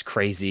 which is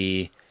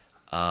crazy.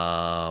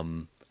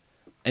 And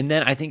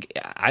then I think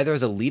either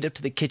as a lead up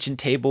to the kitchen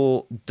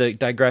table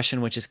digression,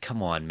 which is,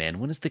 come on, man,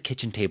 when has the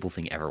kitchen table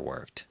thing ever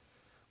worked?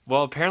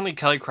 Well, apparently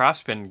Kelly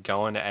Craft's been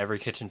going to every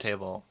kitchen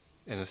table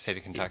in the state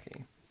of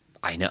Kentucky.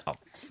 I know.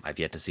 I've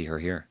yet to see her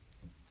here.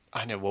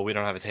 I know. Well, we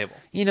don't have a table.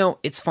 You know,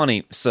 it's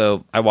funny.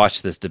 So I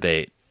watched this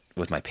debate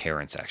with my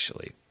parents,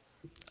 actually.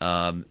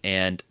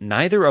 And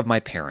neither of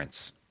my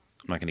parents,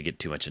 I'm not going to get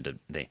too much into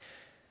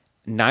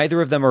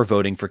neither of them are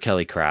voting for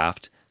Kelly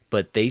Craft,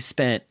 but they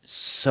spent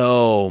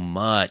so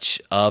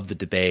much of the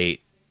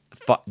debate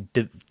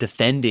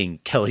defending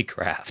Kelly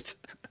Craft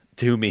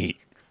to me.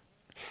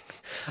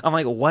 I'm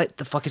like, what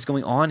the fuck is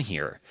going on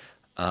here?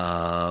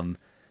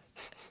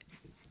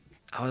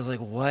 I was like,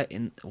 what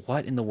in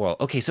the world?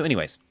 Okay, so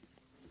anyways,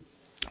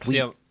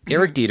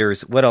 Eric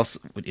Deters. What else?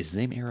 Is his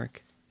name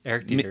Eric?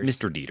 Eric Deters.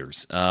 Mr.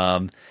 Deters.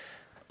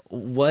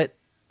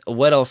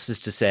 What else is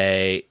to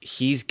say?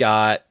 He's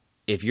got,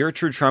 if you're a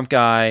true Trump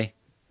guy,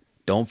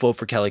 don't vote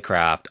for Kelly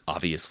Craft,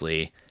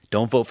 obviously.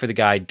 Don't vote for the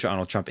guy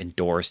Donald Trump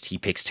endorsed. He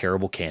picks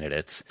terrible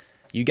candidates.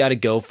 You got to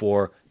go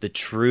for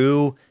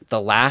the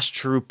last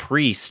true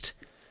priest,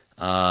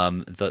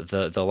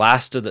 the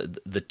last of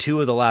the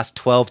two of the last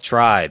 12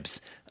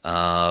 tribes.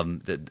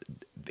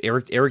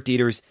 Eric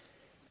Deters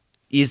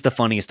is the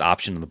funniest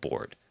option on the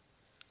board.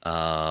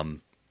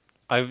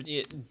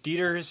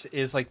 Deters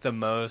is like the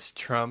most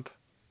Trump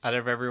out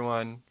of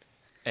everyone,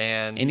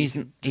 and he's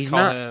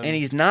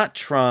not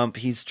Trump.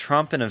 He's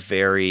Trump in a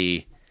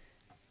very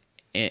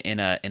in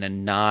a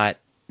not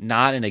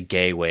in a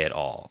gay way at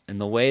all. In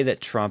the way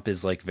that Trump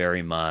is like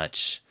very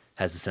much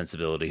has the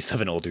sensibilities of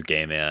an older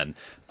gay man,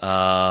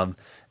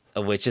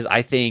 which is,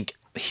 I think,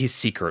 his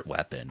secret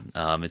weapon.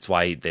 It's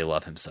why they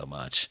love him so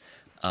much.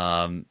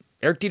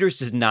 Eric Deters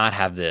does not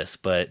have this,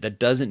 but that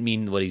doesn't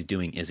mean what he's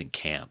doing isn't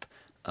camp.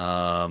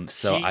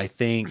 I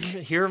think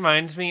he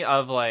reminds me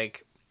of,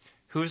 like,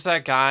 who's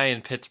that guy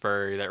in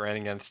Pittsburgh that ran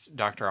against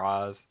Dr.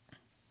 Oz?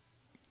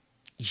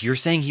 You're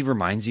saying he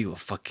reminds you of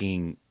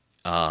fucking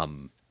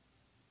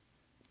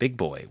Big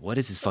Boy. What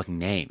is his fucking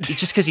name? It's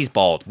just because he's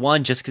bald.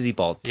 One, just because he's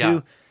bald.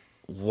 Two,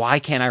 why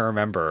can't I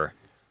remember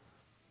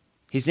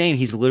his name?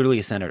 He's literally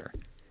a senator.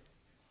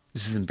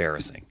 This is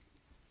embarrassing.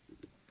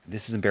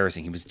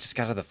 He was just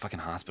got out of the fucking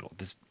hospital.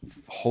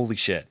 Holy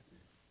shit.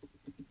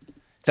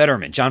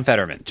 John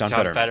Fetterman.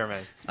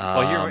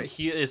 Well,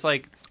 he is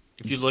like,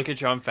 if you look at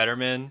John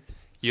Fetterman,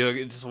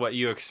 this is what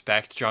you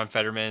expect John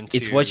Fetterman to.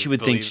 It's what you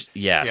would believe. think.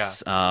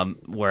 Yes. Yeah.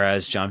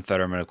 Whereas John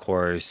Fetterman, of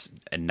course,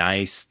 a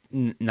nice,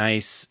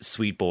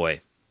 sweet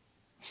boy.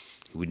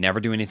 He would never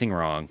do anything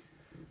wrong.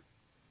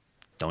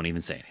 Don't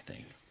even say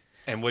anything.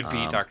 And would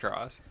beat Dr.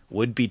 Oz.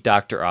 Would beat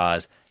Dr.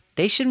 Oz.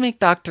 They should make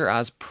Dr.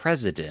 Oz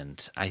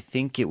president. I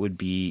think it would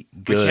be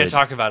good. We can't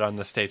talk about it on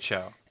the state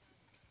show.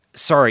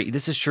 Sorry,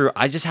 this is true.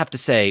 I just have to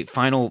say,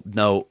 final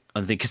note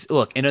on the thing. Because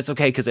look, and it's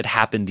okay because it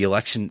happened. The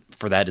election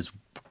for that is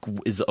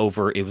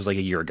over. It was like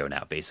a year ago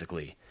now,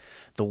 basically.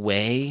 The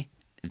way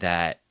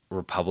that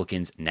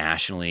Republicans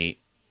nationally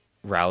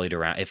rallied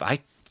around. If I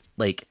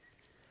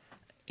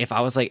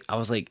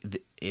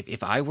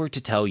were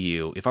to tell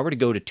you, if I were to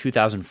go to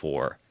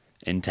 2004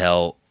 and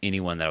tell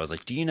anyone that I was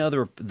like, do you know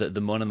the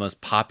one of the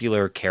most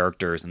popular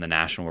characters in the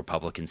national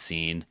Republican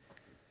scene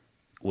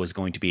was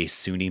going to be a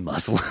Sunni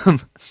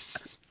Muslim?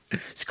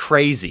 It's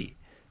crazy.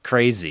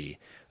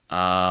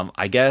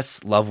 I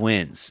guess love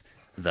wins,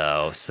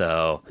 though.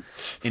 So,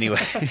 anyway.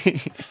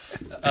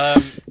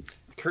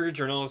 Courier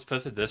Journal has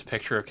posted this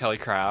picture of Kelly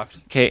Craft.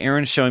 Okay,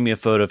 Aaron's showing me a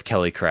photo of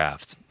Kelly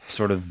Craft.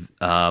 Sort of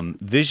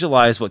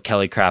visualize what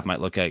Kelly Craft might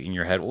look like in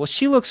your head. Well,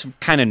 she looks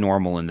kind of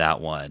normal in that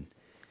one.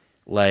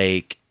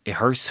 Like,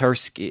 her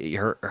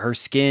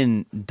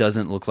skin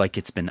doesn't look like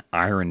it's been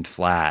ironed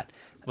flat.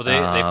 Well, they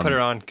put her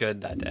on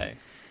good that day.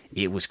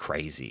 It was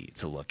crazy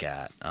to look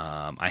at.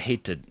 I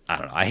hate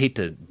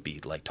to be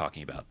like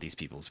talking about these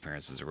people's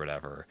appearances or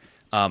whatever.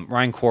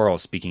 Ryan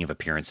Quarles, speaking of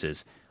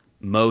appearances,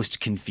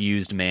 most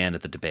confused man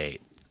at the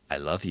debate. I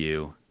love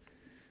you.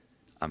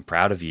 I'm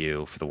proud of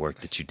you for the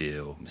work that you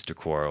do, Mr.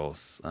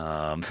 Quarles.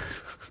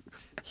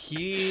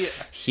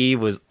 He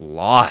was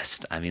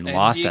lost. I mean,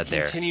 lost out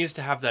there. He continues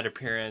to have that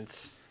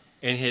appearance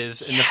in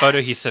the photo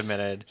he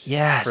submitted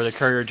for the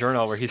Courier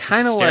Journal, where he's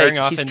kind of staring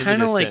like off he's into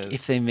kind the of distance. like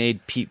if they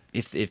made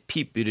if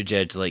Pete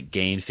Buttigieg like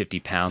gained 50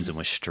 pounds and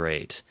was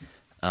straight.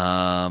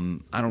 I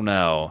don't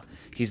know.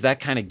 He's that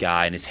kind of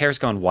guy, and his hair's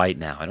gone white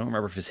now. I don't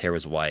remember if his hair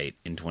was white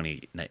in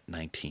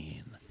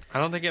 2019. I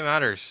don't think it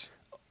matters.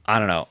 I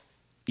don't know.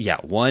 Yeah,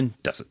 one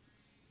doesn't.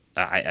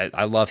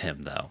 I love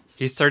him though.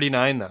 He's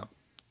 39 though.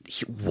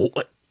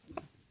 What?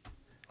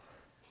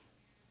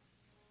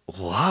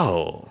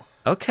 Whoa.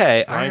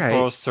 Okay. Ryan all right.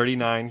 Quarles,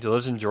 39. He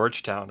lives in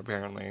Georgetown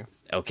apparently.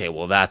 Okay.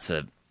 Well,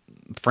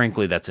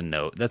 frankly, that's a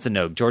no. That's a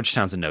no.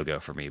 Georgetown's a no-go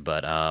for me.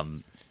 But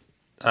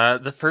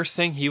the first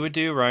thing he would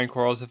do, Ryan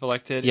Quarles, if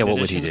elected, yeah, in what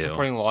would he addition to do?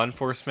 supporting law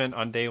enforcement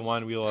on day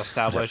one, we will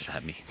establish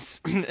Whatever that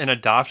means. an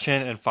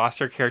adoption and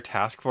foster care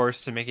task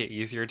force to make it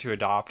easier to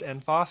adopt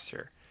and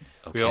foster.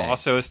 Okay. We will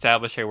also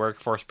establish a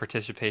workforce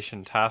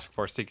participation task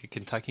force to get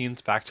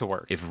Kentuckians back to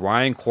work. If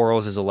Ryan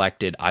Quarles is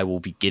elected, I will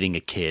be getting a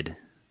kid,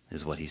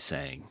 is what he's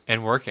saying.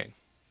 And working.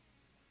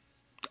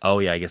 Oh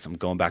yeah, I guess I'm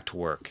going back to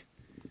work.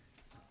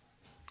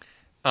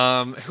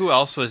 Who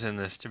else was in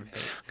this debate?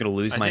 I'm gonna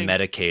lose my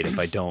Medicaid if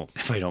I don't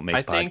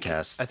make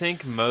podcasts. I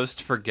think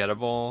most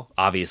forgettable.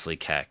 Obviously,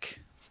 Keck,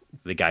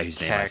 the guy whose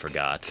name I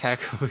forgot. Keck,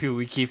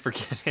 we keep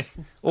forgetting.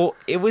 Well,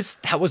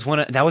 that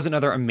was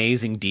another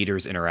amazing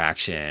Deters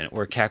interaction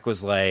where Keck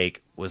was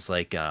like,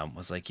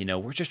 you know,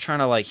 we're just trying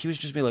to he was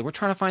just being like, we're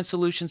trying to find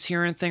solutions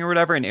here and thing or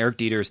whatever. And Eric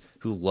Deters,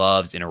 who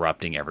loves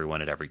interrupting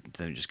everyone at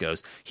everything, just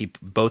goes,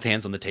 both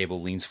hands on the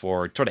table, leans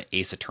forward, sort of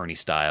Ace Attorney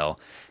style.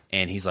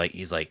 And he's like,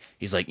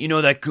 you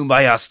know, that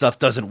kumbaya stuff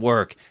doesn't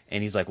work.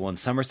 And he's like, well, in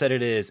Somerset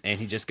it is.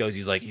 And he just goes,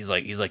 he's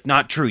like,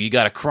 not true. You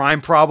got a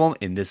crime problem,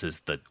 and this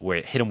is where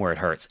it hit him where it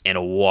hurts, and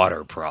a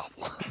water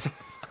problem.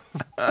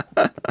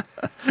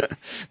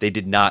 They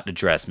did not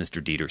address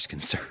Mr. Deters'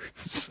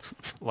 concerns.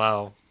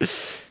 Wow.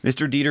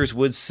 Mr. Deters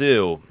would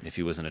sue if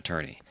he was an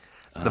attorney.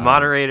 The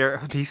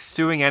moderator, he's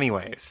suing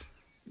anyways.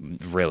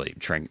 Really,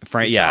 He's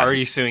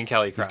already suing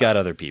Kelly Craft. He's got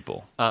other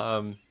people.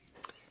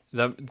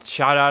 The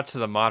shout out to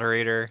the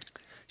moderator.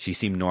 She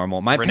seemed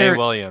normal. Renee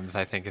Williams,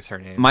 I think is her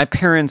name. My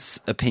parents'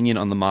 opinion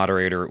on the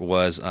moderator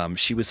was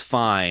she was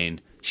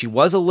fine. She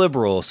was a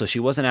liberal, so she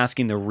wasn't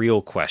asking the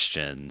real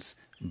questions.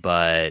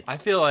 But I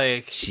feel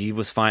like she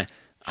was fine.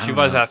 She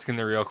was asking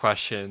the real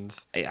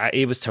questions.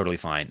 It was totally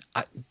fine.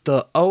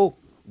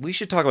 We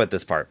should talk about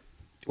this part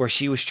where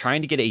she was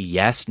trying to get a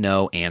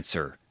yes/no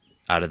answer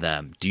out of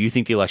them. Do you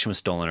think the election was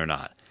stolen or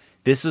not?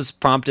 This was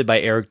prompted by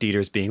Eric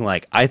Deters being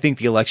like, I think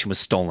the election was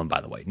stolen,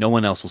 by the way. No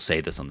one else will say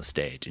this on the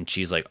stage. And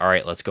she's like, all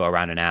right, let's go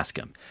around and ask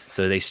him.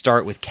 So they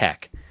start with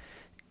Keck,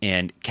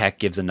 and Keck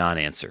gives a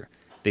non-answer.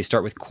 They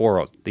start with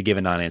Quarles. They give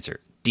a non-answer.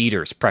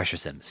 Deters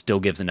pressures him, still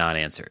gives a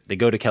non-answer. They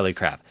go to Kelly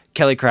Craft.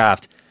 Kelly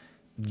Craft,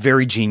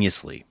 very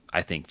geniusly,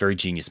 I think, very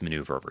genius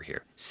maneuver over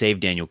here,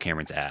 saved Daniel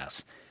Cameron's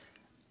ass.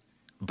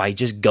 By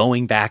just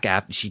going back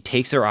after, she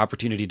takes her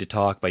opportunity to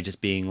talk by just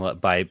being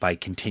by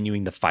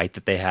continuing the fight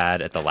that they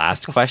had at the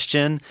last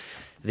question,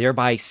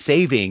 thereby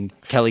saving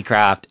Kelly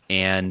Craft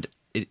and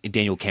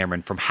Daniel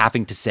Cameron from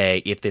having to say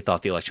if they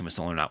thought the election was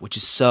stolen or not, which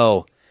is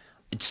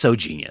it's so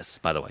genius.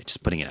 By the way,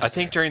 just putting it out. I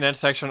think during that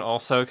section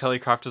also, Kelly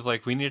Craft is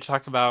like, we need to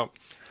talk about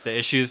the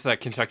issues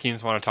that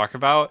Kentuckians want to talk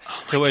about.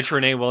 To which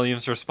Renee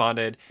Williams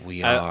responded,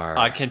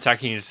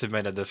 Kentuckians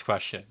submitted this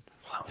question.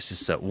 Wow, it's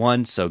just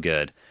so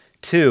good.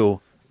 Two.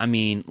 I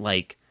mean,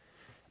 like,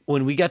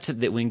 when they got to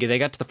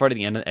the part of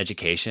the end of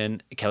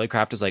education, Kelly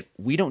Craft was like,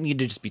 we don't need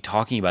to just be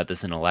talking about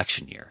this in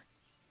election year.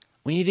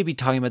 We need to be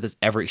talking about this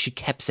she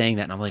kept saying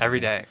that, and I'm like, every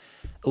day.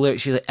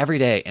 She's like, every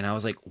day. And I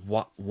was like,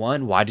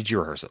 one, why did you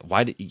rehearse it?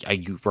 Why did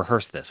you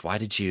rehearse this? Why?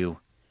 That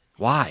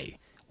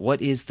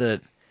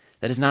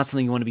is not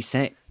something you want to be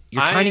saying.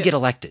 You're trying to get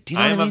elected. Do you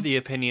know what I mean? I'm of the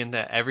opinion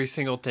that every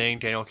single thing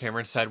Daniel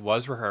Cameron said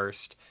was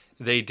rehearsed.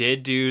 They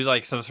did do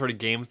like some sort of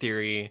game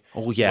theory.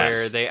 Oh, yes.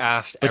 Where they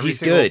asked but every he's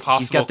single good. possible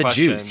He's got the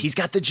question. juice. He's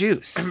got the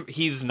juice.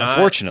 He's not.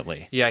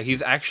 Unfortunately. Yeah,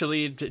 he's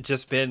actually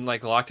just been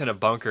like locked in a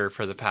bunker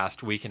for the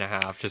past week and a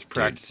half, just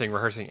practicing,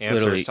 rehearsing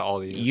answers to all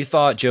these. You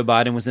thought Joe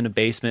Biden was in a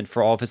basement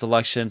for all of his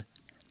election?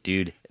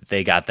 Dude,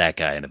 they got that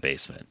guy in a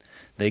basement.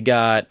 They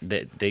got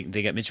Mitch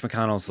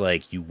McConnell's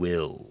like, you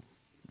will.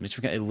 Mitch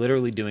McConnell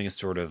literally doing a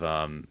sort of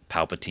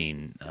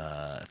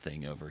Palpatine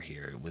thing over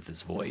here with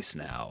his voice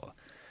now.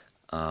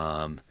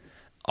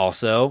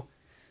 Also,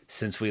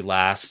 since our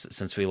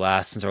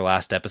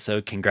last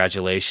episode,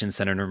 congratulations,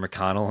 Senator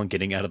McConnell, on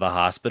getting out of the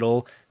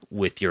hospital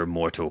with your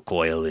mortal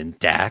coil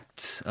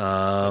intact.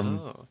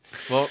 Well,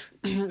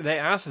 they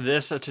asked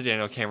this to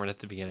Daniel Cameron at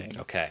the beginning.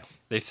 Okay.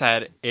 They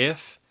said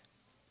if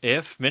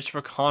Mitch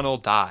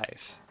McConnell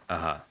dies,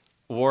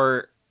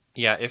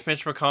 if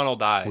Mitch McConnell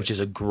dies, which is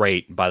a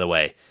great, by the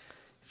way,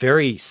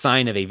 very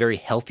sign of a very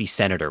healthy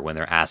senator when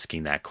they're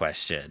asking that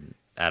question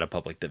at a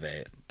public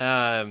debate.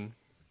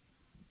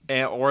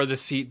 Or the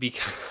seat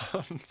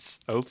becomes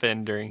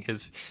open during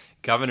his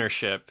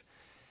governorship,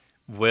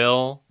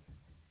 will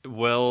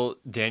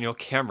Daniel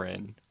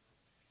Cameron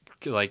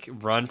like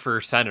run for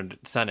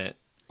Senate,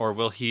 or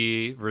will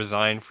he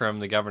resign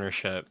from the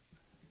governorship?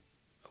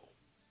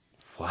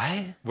 What?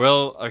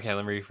 Let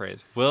me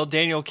rephrase. Will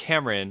Daniel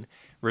Cameron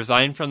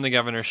resign from the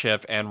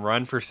governorship and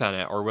run for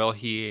Senate, or will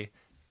he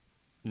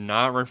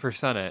not run for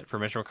Senate for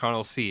Mitch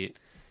McConnell's seat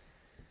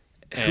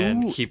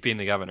and keep being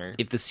the governor?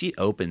 If the seat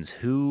opens,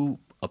 who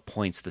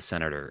appoints the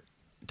senator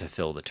to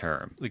fill the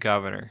term? The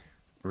governor.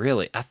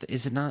 Really?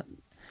 Is it not?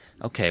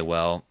 Okay,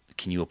 well,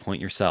 can you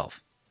appoint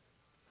yourself?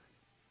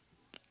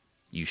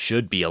 You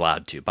should be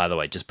allowed to. By the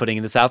way, just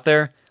putting this out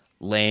there,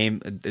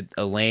 lame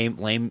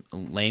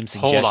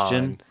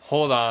suggestion.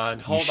 Hold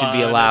on. You should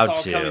be allowed it's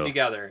all to. Coming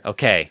together.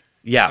 Okay.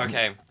 Yeah.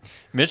 Okay.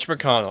 Mitch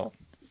McConnell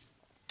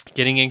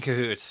getting in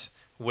cahoots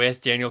with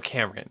Daniel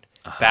Cameron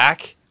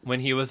back when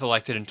he was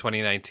elected in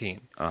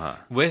 2019,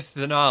 with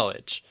the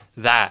knowledge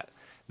that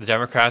the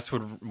Democrats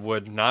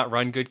would not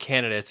run good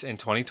candidates in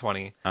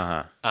 2020,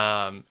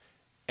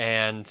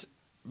 and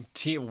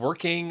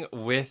working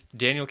with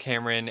Daniel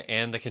Cameron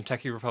and the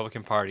Kentucky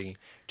Republican Party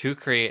to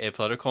create a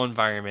political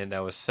environment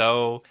that was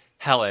so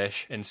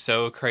hellish and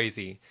so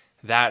crazy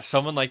that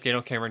someone like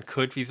Daniel Cameron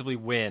could feasibly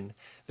win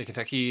the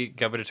Kentucky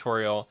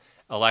gubernatorial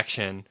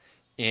election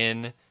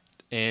in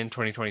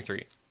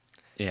 2023.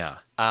 Yeah.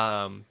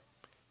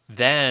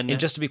 Then, and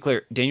just to be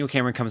clear, Daniel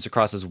Cameron comes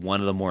across as one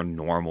of the more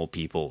normal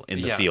people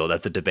in the field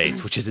at the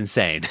debates, which is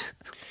insane.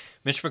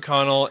 Mitch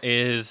McConnell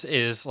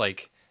is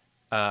like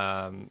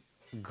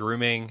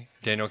grooming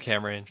Daniel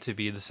Cameron to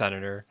be the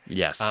senator.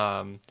 Yes.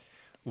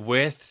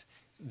 With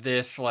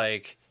this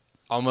like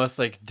almost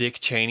like Dick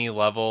Cheney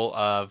level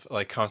of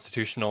like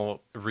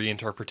constitutional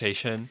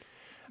reinterpretation.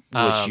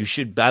 Which you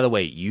should, by the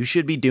way, you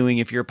should be doing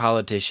if you're a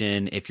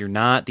politician. If you're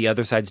not, the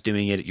other side's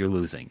doing it, you're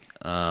losing.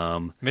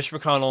 Mitch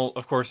McConnell,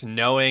 of course,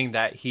 knowing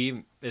that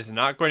he is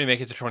not going to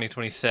make it to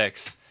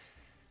 2026,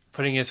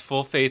 putting his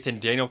full faith in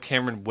Daniel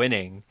Cameron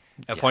winning,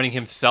 appointing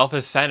himself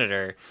as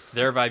senator,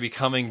 thereby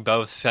becoming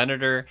both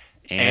senator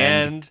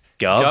and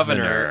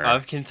governor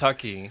of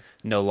Kentucky.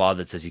 No law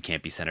that says you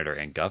can't be senator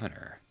and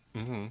governor.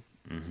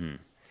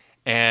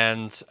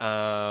 And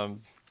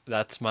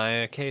that's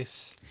my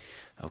case.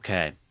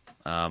 Okay.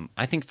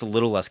 I think it's a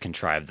little less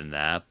contrived than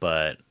that,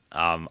 but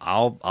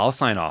I'll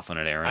sign off on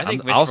it, Aaron. I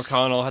think Mitch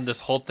McConnell had this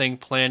whole thing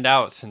planned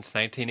out since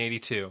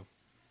 1982.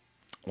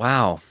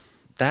 Wow,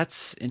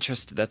 that's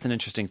interesting. That's an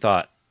interesting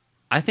thought.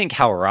 I think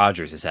Howard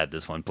Rogers has had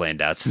this one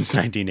planned out since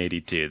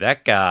 1982.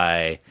 That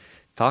guy,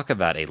 talk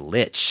about a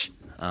lich.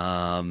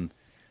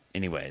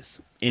 Anyways.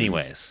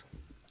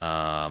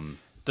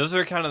 Those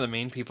are kind of the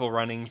main people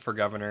running for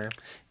governor.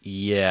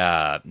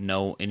 Yeah,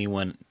 not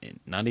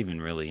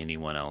even really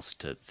anyone else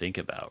to think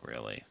about,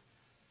 really.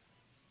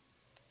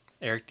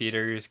 Eric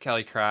Deters,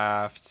 Kelly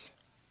Craft,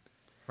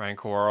 Ryan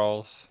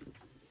Quarles,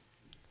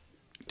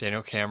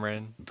 Daniel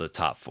Cameron. The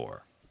top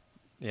four.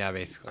 Yeah,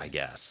 basically. I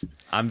guess.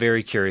 I'm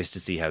very curious to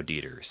see how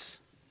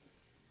Deters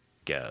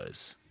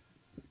goes.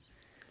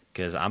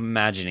 Because I'm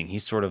imagining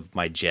he's sort of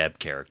my Jeb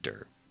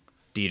character.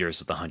 Deters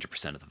with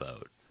 100% of the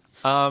vote.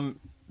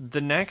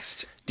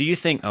 Do you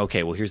think...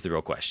 Okay, well, here's the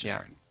real question.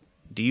 Yeah.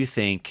 Do you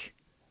think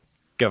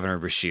Governor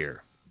Beshear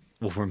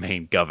will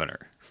remain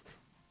governor?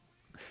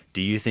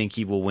 Do you think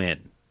he will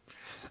win?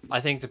 I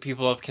think the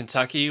people of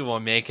Kentucky will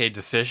make a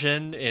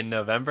decision in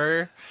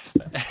November.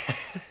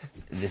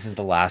 This is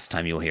the last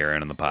time you'll hear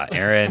Aaron on the pod.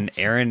 Aaron,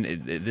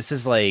 this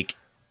is like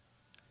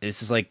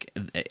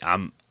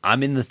I'm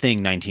in the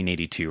thing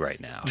 1982 right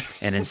now,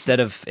 and instead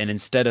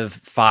of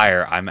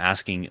fire, I'm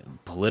asking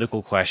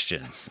political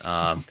questions.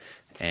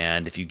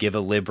 And if you give a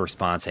lib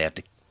response, I have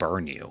to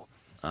burn you.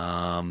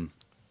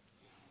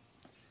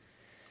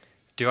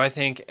 Do I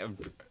think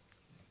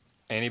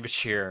Andy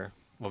Bashir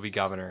will be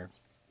governor?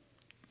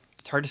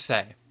 It's hard to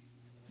say.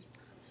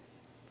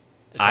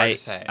 It's hard to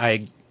say.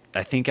 I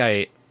think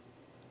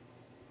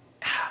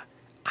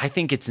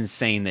it's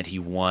insane that he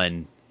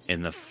won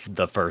in the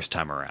first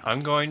time around. I'm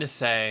going to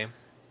say,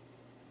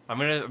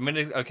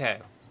 okay,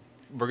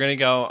 we're going to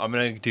go, I'm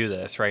going to do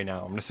this right now.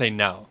 I'm going to say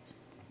no.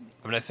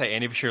 I'm going to say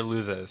Andy Bashir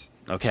loses.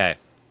 Okay.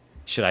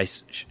 Should I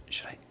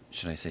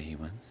say he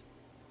wins?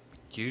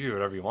 You do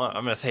whatever you want.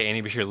 I'm going to say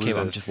Andy Bashir loses.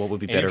 Okay, what would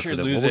be better for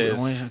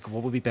the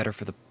what would be better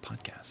for the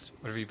podcast?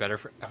 Would be better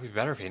for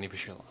Andy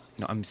Bashir lost.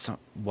 No,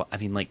 I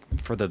mean, like,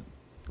 for the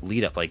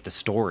lead up, like the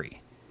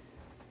story.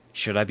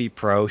 Should I be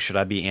pro? Should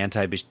I be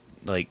anti?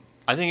 Like,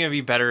 I think it'd be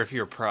better if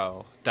you're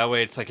pro. That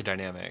way, it's like a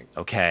dynamic.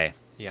 Okay.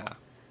 Yeah.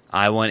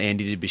 I want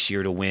Andy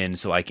Bashir to win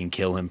so I can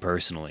kill him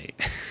personally.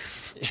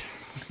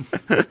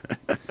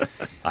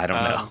 I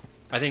don't know.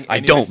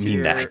 I don't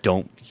mean that. I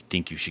don't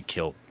think you should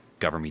kill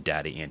Government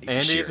Daddy Andy Bashir.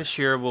 Andy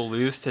Bashir will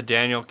lose to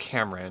Daniel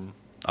Cameron.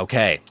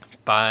 Okay.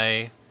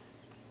 By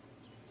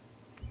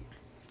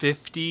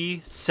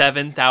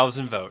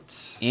 57,000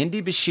 votes.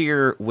 Andy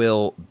Bashir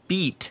will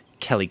beat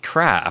Kelly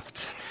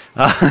Craft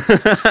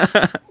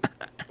by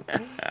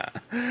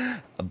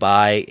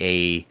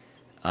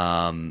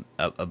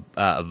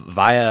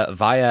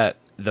via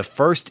the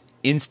first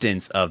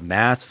instance of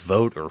mass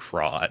voter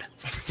fraud.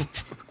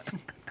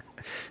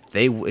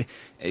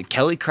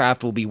 Kelly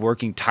Craft will be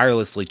working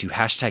tirelessly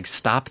to #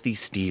 stop the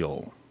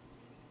steal.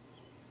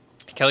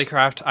 Kelly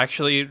Craft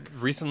actually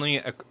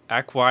recently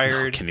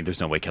acquired... No, Kenny,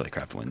 there's no way Kelly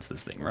Craft wins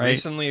this thing, right?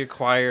 Recently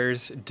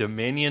acquires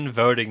Dominion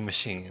voting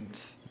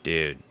machines.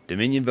 Dude,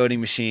 Dominion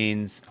voting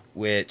machines,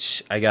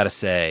 which I gotta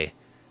say,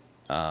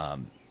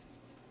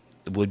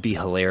 would be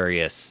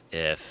hilarious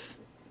if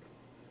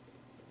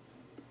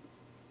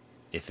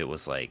it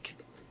was like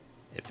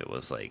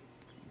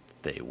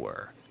they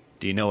were.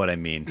 Do you know what I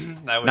mean?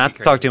 Not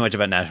to talk too much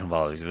about national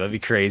politics, but that'd be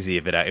crazy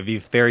if it'd be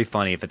very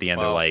funny if at the end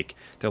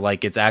they're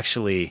like it's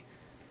actually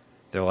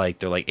they're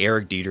like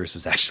Eric Deters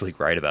was actually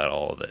right about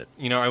all of it.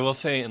 You know, I will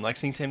say in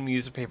Lexington we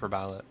use a paper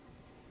ballot.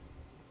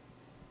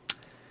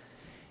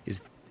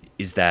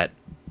 Is that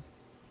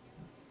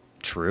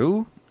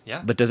true?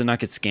 Yeah. But does it not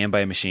get scanned by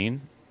a machine?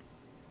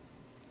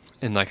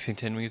 In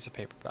Lexington we use a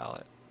paper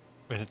ballot.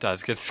 When it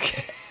does get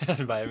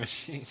scanned by a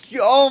machine.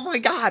 Oh my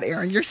God,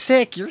 Aaron, you're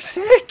sick. You're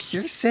sick.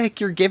 You're sick.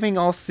 You're giving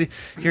all.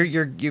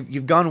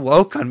 You've gone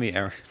woke on me,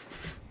 Aaron.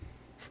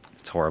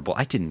 It's horrible.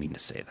 I didn't mean to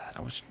say that.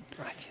 I can't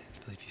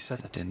believe you said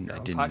that. I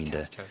didn't mean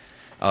to.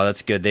 Oh,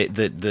 that's good. They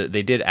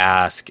did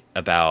ask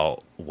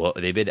about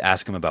they did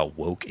ask him about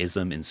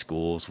wokeism in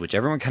schools, which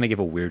everyone kind of gave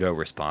a weirdo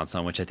response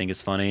on, which I think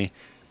is funny.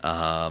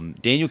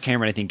 Daniel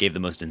Cameron, I think, gave the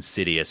most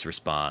insidious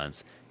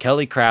response.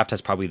 Kelly Craft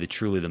has probably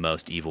truly the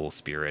most evil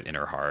spirit in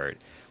her heart,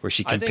 where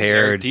she compared. I think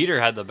Eric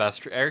Deters had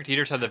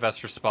the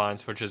best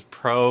response, which is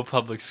pro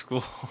public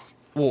school.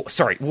 Well,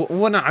 sorry.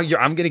 Well, no,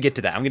 I'm going to get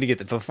to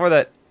that. Before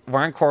that,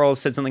 Ryan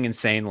Quarles said something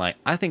insane like,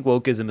 I think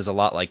wokeism is a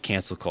lot like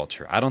cancel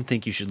culture. I don't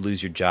think you should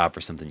lose your job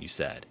for something you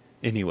said.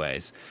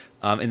 Anyways.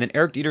 And then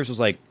Eric Deters was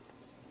like,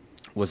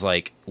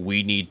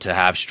 we need to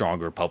have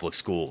stronger public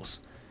schools.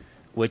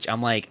 Which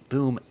I'm like,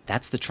 boom,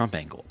 that's the Trump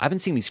angle. I've been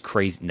seeing these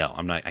crazy... No,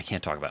 I'm not. I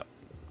can't talk about...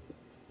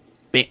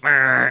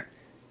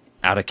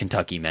 Out of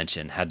Kentucky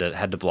mention. Had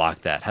to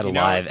block that. Had to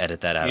live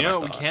edit that out. You know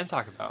what we can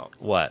talk about?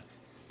 What?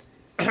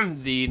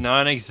 The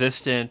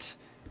non-existent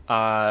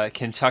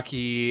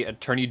Kentucky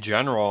Attorney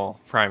General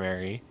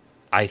primary.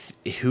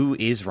 Who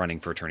is running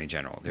for Attorney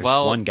General? There's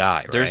one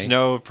guy, right? There's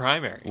no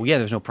primary. Well, yeah,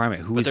 there's no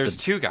primary. But there's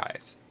two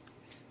guys.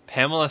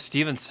 Pamela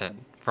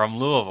Stevenson from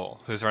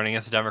Louisville, who's running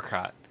as a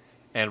Democrat,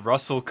 and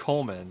Russell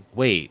Coleman.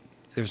 Wait,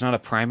 there's not a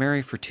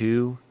primary for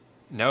two?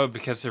 No,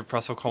 because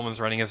Russell Coleman's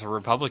running as a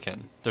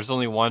Republican. There's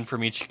only one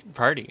from each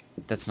party.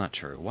 That's not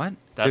true. What?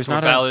 That's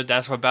what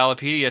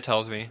Ballotpedia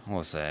tells me. What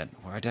was that?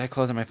 Why did I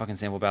close on my fucking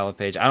sample ballot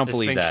page? I don't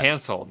believe that. It's been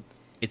canceled.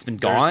 It's been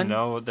gone?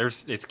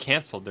 It's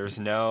canceled. There's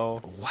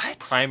no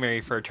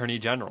primary for Attorney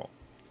General.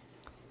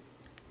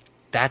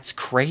 That's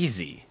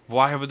crazy.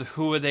 Why would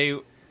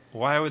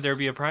there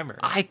be a primary?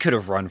 I could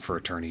have run for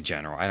Attorney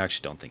General. I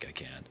actually don't think I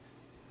can.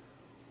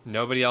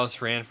 Nobody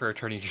else ran for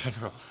Attorney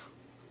General.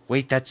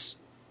 Wait, that's...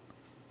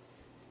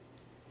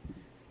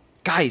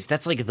 Guys,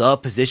 that's like the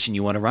position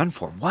you want to run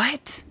for.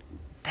 What?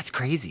 That's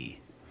crazy.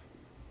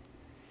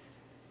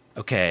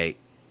 Okay.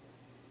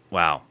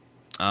 Wow.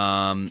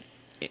 All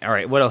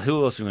right.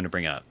 Who else do we want to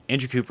bring up?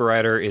 Andrew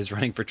Cooperrider is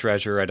running for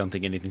treasurer. I don't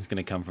think anything's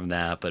going to come from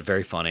that, but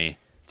very funny.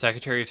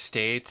 Secretary of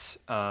State,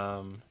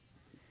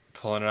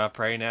 pulling it up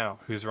right now.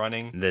 Who's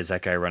running? Is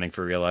that guy running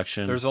for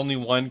re-election? There's only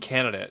one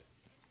candidate.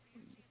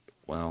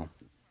 Well.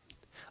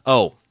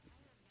 Oh,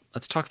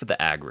 let's talk about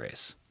the ag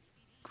race.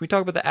 Can we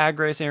talk about the ag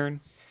race,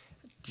 Aaron?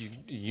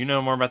 You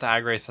know more about the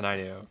ag race than I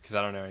do, because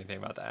I don't know anything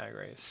about the ag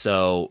race.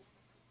 So,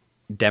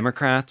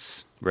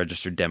 Democrats,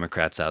 registered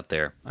Democrats out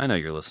there, I know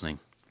you're listening.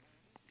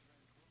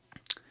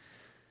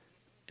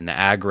 In the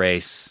ag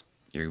race,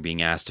 you're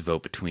being asked to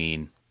vote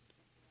between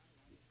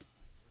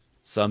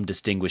some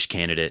distinguished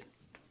candidate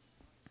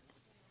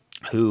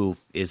who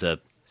is a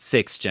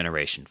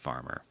 6th-generation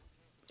farmer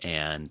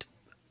and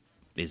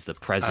is the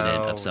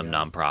president of some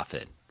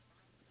nonprofit.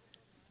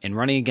 And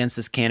running against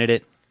this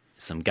candidate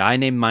is some guy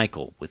named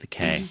Michael with a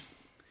K.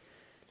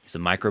 He's a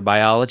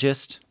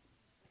microbiologist.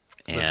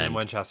 Lives in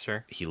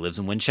Winchester. He lives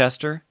in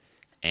Winchester,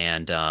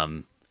 and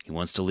he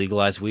wants to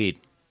legalize weed.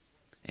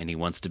 And he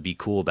wants to be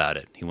cool about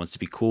it. He wants to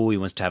be cool. He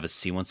wants to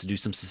do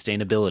some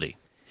sustainability.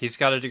 He's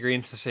got a degree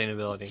in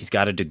sustainability.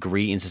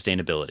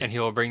 And he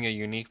will bring a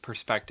unique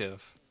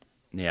perspective.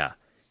 Yeah.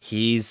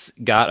 He's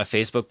got a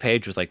Facebook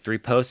page with like 3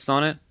 posts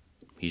on it.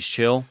 He's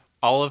chill.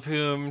 All of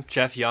whom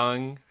Jeff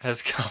Young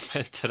has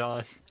commented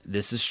on.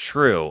 This is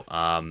true.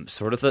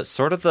 Sort of the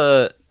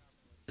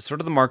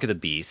mark of the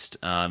beast,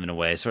 in a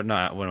way.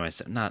 Not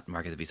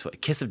mark of the beast.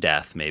 Kiss of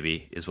death,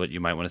 maybe, is what you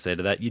might want to say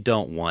to that. You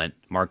don't want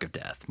mark of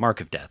death. Mark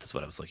of death is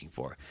what I was looking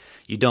for.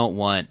 You don't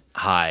want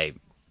high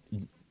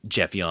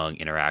Jeff Young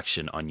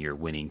interaction on your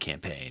winning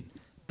campaign.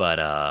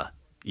 But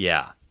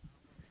yeah.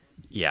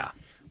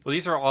 Well,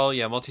 these are all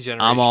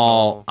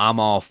multi-generational. I'm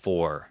all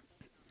for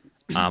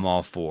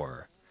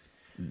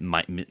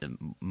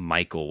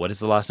Michael. What is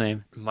the last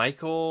name?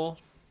 Michael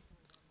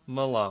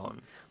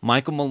Malone.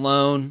 Michael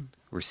Malone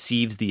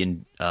receives the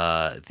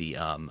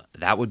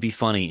that would be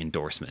funny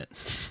endorsement.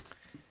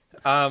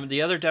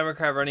 The other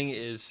Democrat running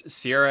is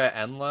Sierra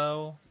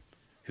Enlow,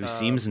 who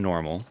seems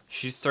normal.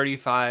 She's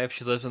 35.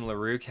 She lives in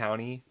LaRue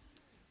County.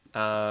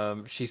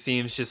 She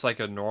seems just like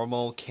a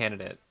normal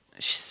candidate.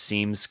 She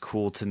seems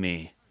cool to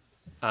me.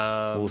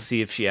 We'll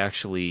see if she's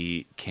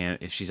actually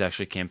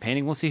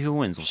campaigning. We'll see who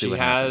wins. We'll see what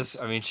happens.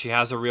 She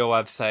has a real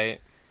website,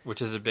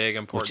 which is a big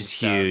important. Which is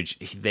step. huge.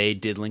 They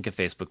did link a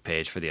Facebook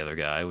page for the other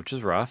guy, which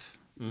is rough.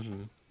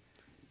 Mm-hmm.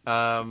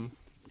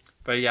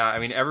 But yeah,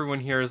 everyone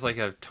here is like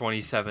a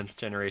 27th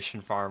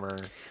generation farmer.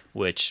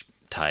 Which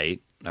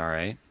tight. All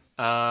right.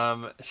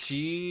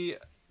 She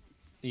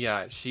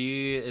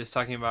is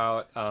talking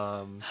about.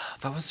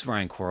 If I was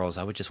Ryan Quarles,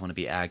 I would just want to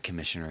be ag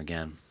commissioner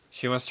again.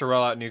 She wants to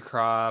roll out new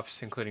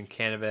crops, including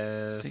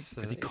cannabis.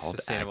 Are they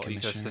called ag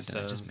commissioner? Did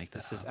I just make that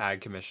up? This is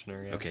ag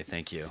commissioner. Yeah. Okay,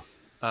 thank you.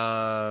 We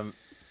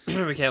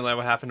can't let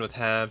what happened with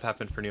hemp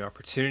happen for new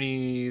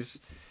opportunities.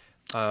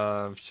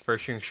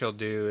 First thing she'll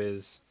do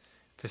is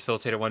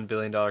facilitate a $1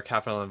 billion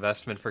capital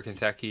investment for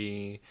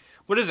Kentucky.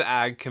 What does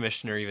ag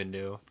commissioner even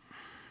do?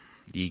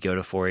 You go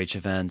to 4-H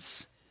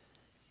events.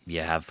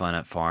 You have fun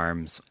at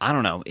farms. I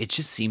don't know. It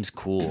just seems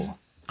cool.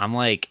 I'm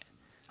like,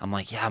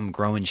 yeah, I'm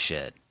growing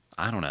shit.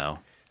 I don't know.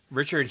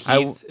 Richard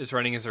Heath is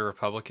running as a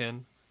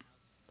Republican.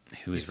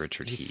 Who is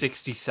Richard Heath? He's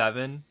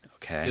 67.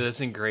 Okay. He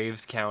lives in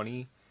Graves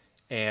County,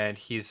 and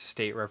he's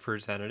state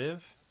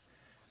representative.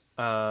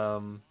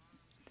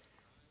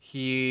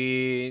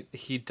 He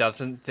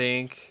doesn't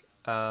think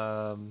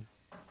it's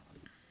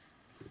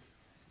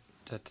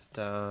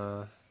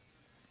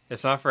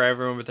not for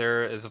everyone, but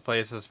there is a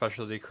place as a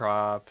specialty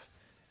crop.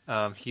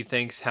 He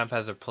thinks hemp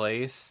has a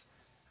place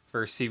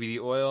for CBD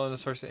oil and a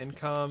source of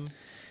income.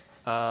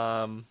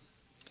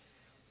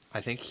 I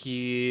think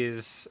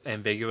he's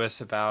ambiguous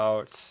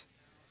about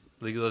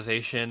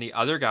legalization. The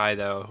other guy,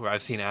 though, who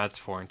I've seen ads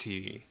for on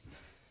TV,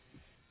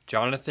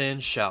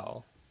 Jonathan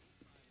Shell,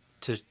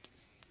 to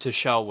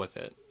shell with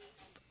it.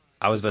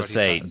 I was about to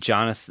say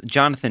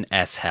Jonathan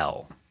S.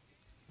 Hell.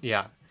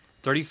 Yeah,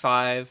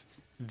 35.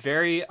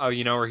 Very. Oh,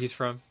 you know where he's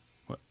from?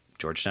 What?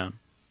 Georgetown.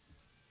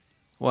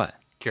 What?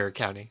 Garrett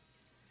County.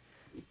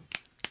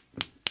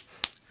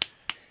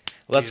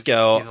 Let's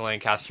go. He's a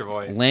Lancaster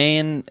boy.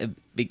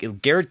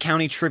 Garrett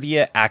County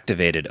trivia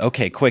activated.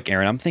 Okay, quick,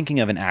 Aaron. I'm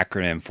thinking of an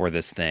acronym for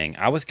this thing.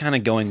 I was kind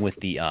of going with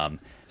the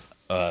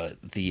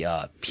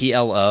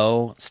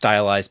PLO,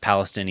 Stylized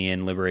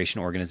Palestinian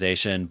Liberation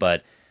Organization,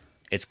 but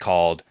it's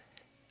called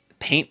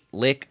Paint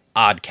Lick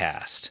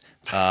Oddcast.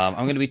 I'm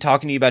going to be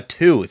talking to you about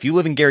 2. If you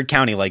live in Garrett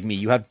County like me,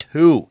 you have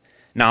 2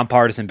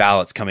 nonpartisan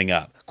ballots coming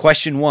up.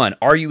 Question 1: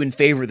 are you in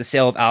favor of the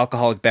sale of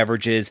alcoholic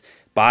beverages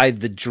by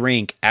the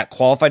drink at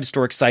qualified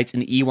historic sites in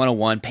the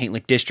E101 Paint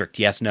Lick District?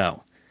 Yes,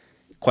 no.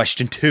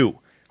 Question 2: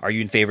 are you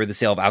in favor of the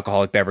sale of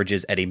alcoholic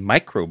beverages at a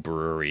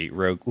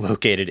microbrewery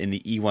located in the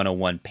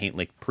E101 Paint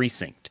Lick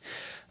Precinct?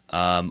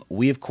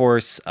 We, of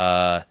course,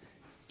 as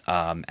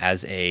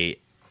a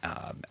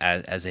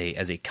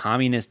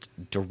communist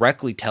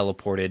directly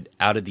teleported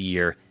out of the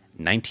year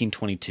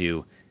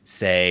 1922,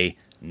 say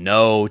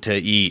no to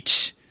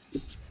each.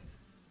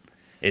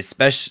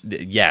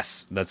 Especially,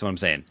 yes, that's what I'm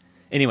saying.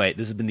 Anyway,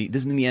 this has been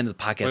the end of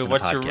the podcast.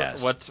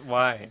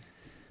 Why?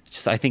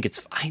 Just I think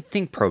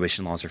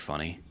prohibition laws are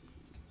funny.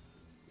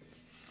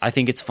 I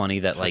think it's funny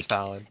that That's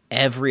valid.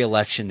 Every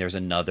election there's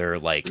another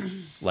like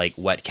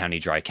wet county,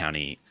 dry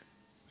county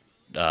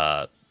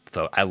vote.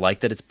 I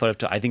like that it's put up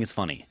to. I think it's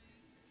funny.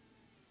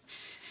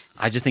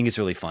 I just think it's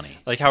really funny.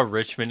 Like how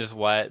Richmond is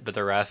wet, but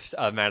the rest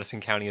of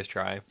Madison County is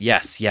dry.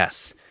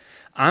 Yes.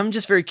 I'm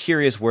just very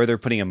curious where they're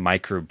putting a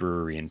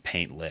microbrewery in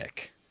Paint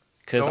Lick.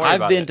 Because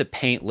I've been to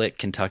Paint Lick,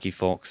 Kentucky,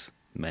 folks,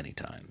 many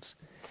times.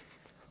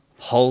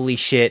 Holy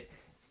shit.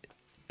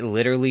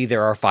 Literally,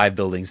 there are 5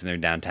 buildings in their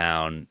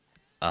downtown.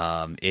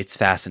 It's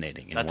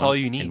fascinating. And That's all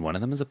you need. And one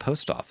of them is a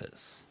post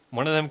office.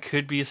 One of them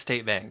could be a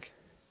state bank.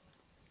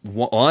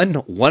 One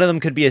of them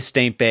could be a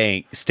state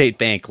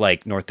bank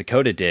like North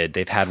Dakota did.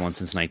 They've had one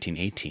since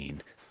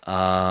 1918.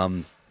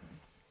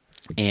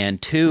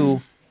 And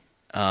two,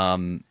 what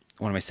am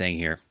I saying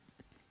here?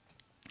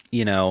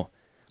 You know,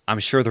 I'm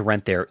sure the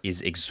rent there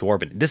is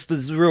exorbitant. This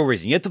is the real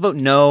reason. You have to vote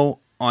no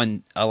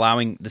on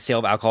allowing the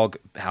sale of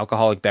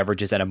alcoholic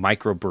beverages at a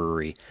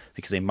microbrewery,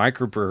 because a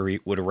microbrewery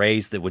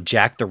would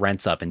jack the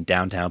rents up in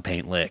downtown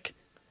Paint Lick,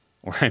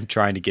 where I'm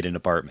trying to get an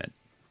apartment.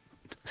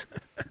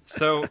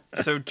 So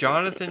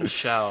Jonathan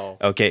Shell.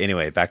 Okay,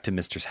 anyway, back to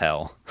Mr.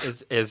 Hell.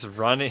 Is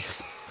running.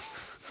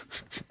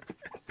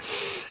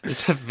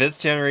 It's a fifth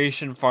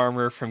generation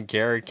farmer from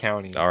Garrett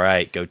County. All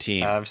right, go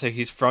team. So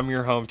he's from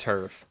your home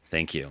turf.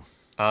 Thank you.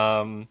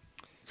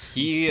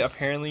 He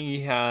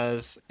apparently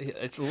has.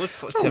 It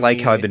looks I don't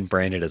like how I've been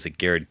branded as a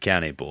Garrett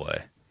County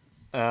boy.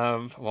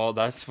 Well,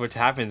 that's what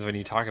happens when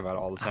you talk about it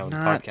all the time on the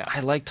podcast.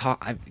 I like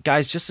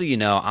guys. Just so you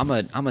know,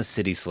 I'm a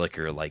city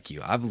slicker like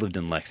you. I've lived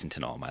in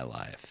Lexington all my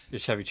life. You're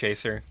a Chevy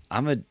Chaser.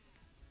 I'm an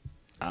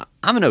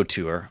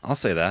O2er. I'll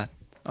say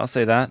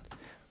that.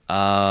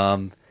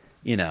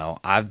 You know,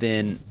 I've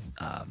been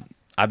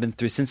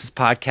through since this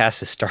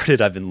podcast has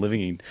started. I've been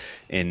living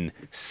in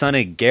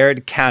sunny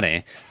Garrett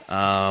County,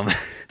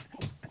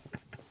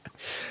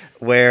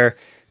 where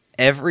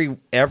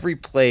every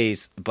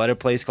place but a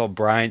place called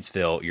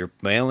Bryantsville, your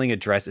mailing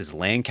address is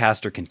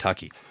Lancaster,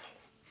 Kentucky.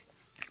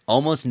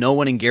 Almost no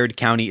one in Garrett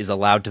County is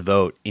allowed to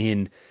vote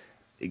in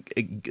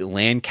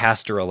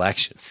Lancaster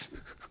elections.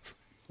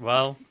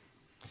 Well,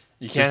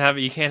 you can't have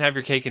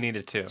your cake and eat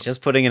it too.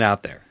 Just putting it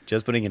out there.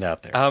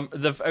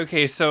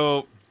 Okay,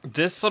 so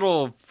this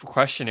little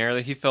questionnaire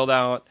that he filled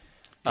out.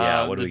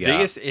 What do we got? The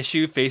biggest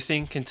issue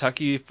facing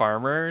Kentucky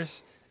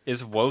farmers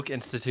is woke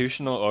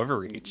institutional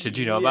overreach. Did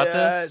you know about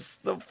this?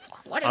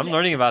 I'm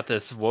learning about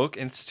this woke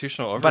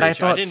institutional overreach. But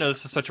I didn't know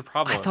this was such a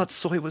problem. I thought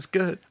soy was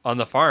good on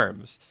the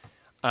farms.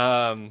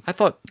 I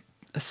thought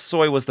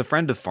soy was the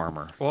friend of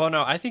farmer. Well,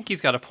 no, I think he's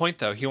got a point,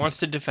 though. He wants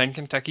to defend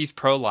Kentucky's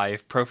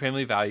pro-life,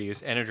 pro-family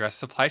values, and address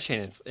supply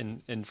chain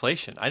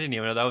inflation. I didn't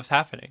even know that was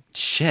happening.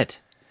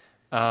 Shit.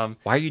 Why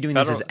are you doing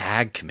this as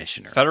ag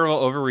commissioner? Federal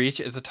overreach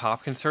is a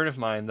top concern of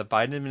mine. The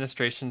Biden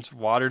administration's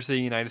Waters of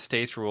the United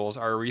States rules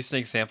are a recent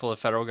example of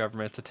federal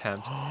government's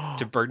attempt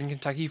to burden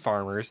Kentucky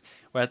farmers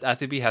at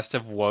the behest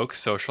of woke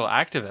social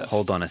activists.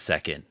 Hold on a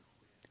second.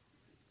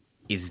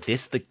 Is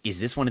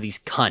this one of these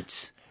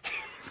cunts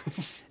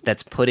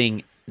that's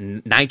putting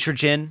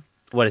nitrogen?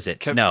 What is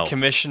it?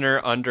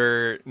 Commissioner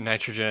under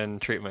nitrogen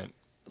treatment.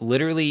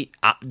 Literally,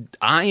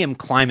 I am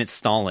climate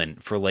Stalin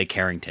for Lake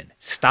Harrington.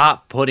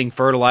 Stop putting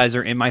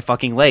fertilizer in my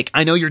fucking lake.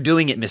 I know you're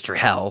doing it, Mr.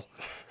 Hell.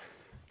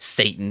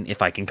 Satan,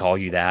 if I can call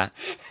you that.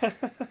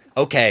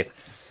 Okay.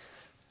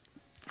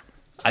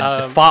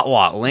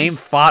 Lame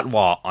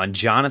fatwa on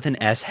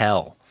Jonathan S.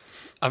 Hell.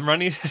 I'm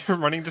running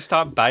to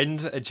stop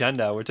Biden's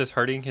agenda, which is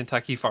hurting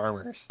Kentucky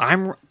farmers.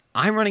 I'm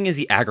running as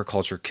the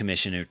agriculture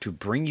commissioner to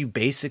bring you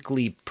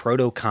basically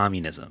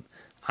proto-communism.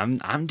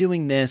 I'm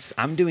doing this.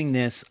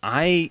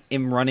 I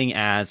am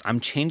I'm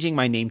changing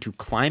my name to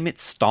Climate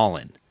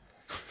Stalin.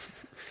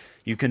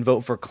 You can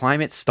vote for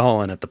Climate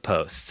Stalin at the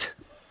post.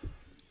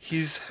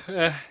 He's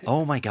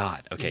oh my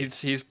god. Okay.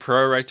 He's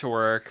pro right to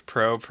work,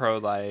 pro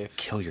life.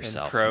 Kill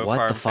yourself. Pro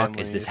what the fuck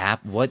families, is this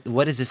what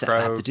does this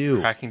have to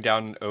do? Cracking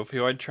down on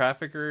opioid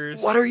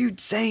traffickers. What are you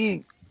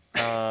saying?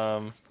 He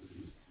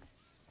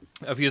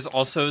is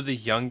also the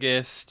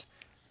youngest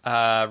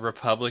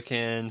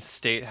Republican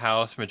state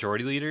house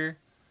majority leader.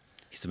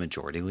 He's a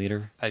majority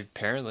leader?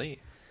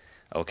 Apparently.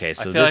 Okay,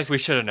 so I feel like we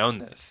should have known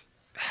this.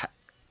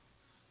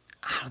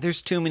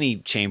 There's too many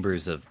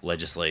chambers of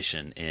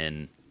legislation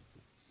in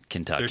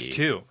Kentucky. There's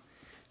two.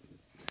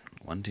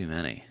 One too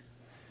many.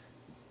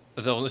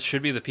 It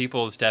should be the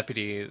People's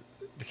Deputy,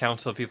 the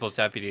Council of People's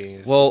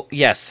Deputies. Well,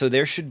 yes, so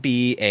there should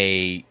be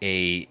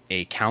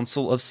a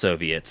Council of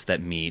Soviets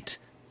that meet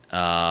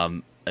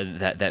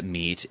that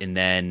meet, and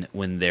then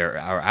when they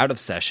are out of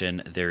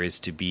session, there is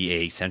to be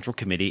a central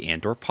committee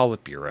and or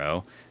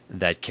Politburo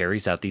that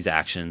carries out these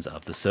actions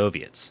of the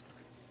Soviets.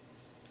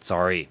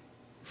 Sorry.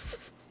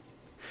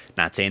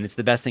 Not saying it's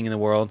the best thing in the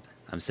world.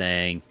 I'm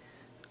saying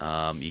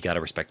you got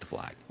to respect the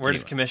flag. Where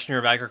does Commissioner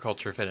of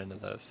Agriculture fit into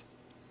this?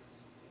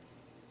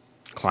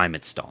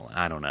 Climate Stalin.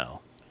 I don't know.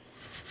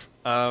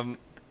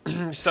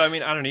 So, I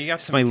mean, I don't know. You got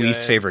It's my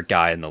least favorite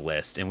guy in the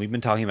list, and we've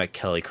been talking about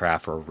Kelly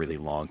Craft for a really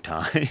long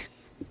time.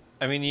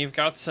 I mean, you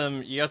got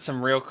some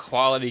real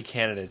quality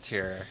candidates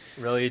here.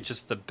 Really,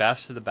 just the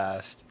best of the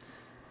best.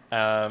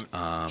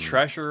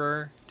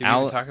 Treasurer. Do we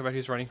even talk about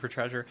who's running for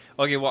treasurer?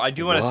 Okay, well, I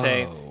do want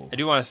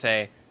to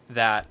say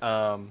that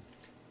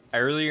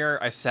earlier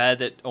I said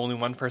that only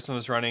one person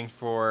was running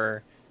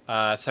for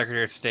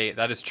Secretary of State.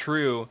 That is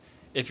true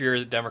if you're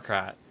a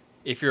Democrat.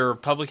 If you're a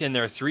Republican,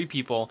 there are three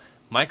people: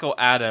 Michael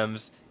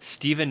Adams,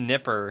 Stephen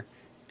Nipper,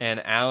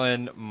 and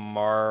Alan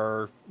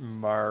Markle.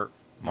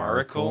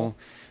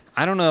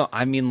 I don't know.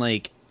 I mean,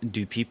 like,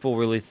 do people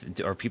really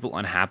are people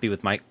unhappy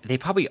with Mike? They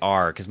probably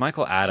are, because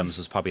Michael Adams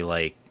was probably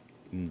like,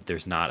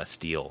 there's not a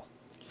steal.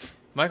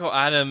 Michael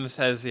Adams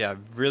has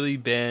really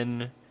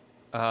been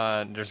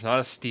there's not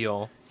a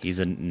steal. He's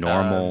a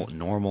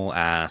normal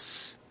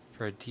ass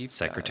for a deep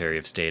Secretary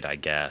of State, I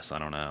guess. I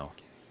don't know.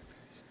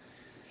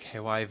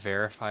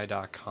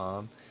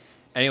 KYVerify.com.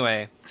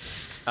 Anyway,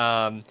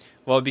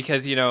 well,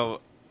 because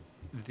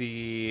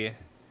the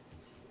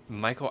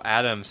Michael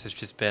Adams has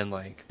just been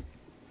like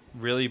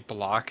really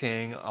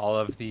blocking all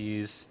of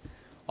these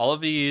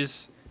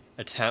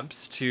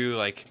attempts to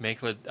like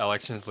make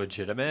elections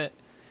legitimate.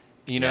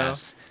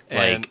 Yes,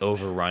 and like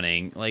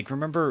overrunning. Like,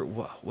 remember,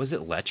 was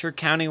it Letcher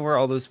County where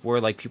all those were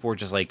like people were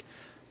just like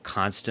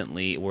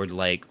constantly were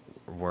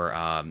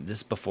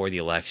this before the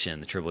election?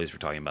 The Tribbles were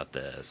talking about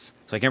this,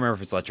 so I can't remember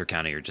if it's Letcher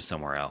County or just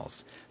somewhere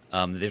else.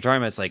 They're talking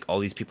about it's like all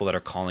these people that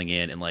are calling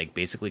in and like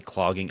basically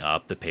clogging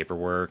up the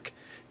paperwork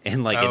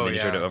and like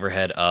administrative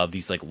overhead of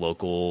these like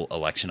local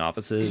election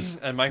offices.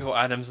 And Michael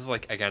Adams is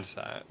like against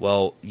that.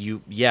 Well,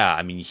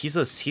 I mean,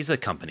 he's a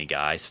company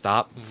guy.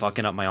 Stop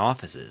fucking up my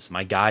offices.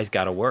 My guy's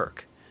got to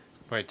work.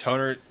 Wait,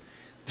 toner.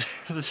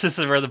 This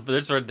is where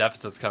the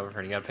deficit's coming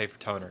from. You got to pay for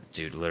toner,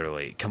 dude.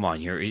 Literally, come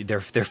on. They're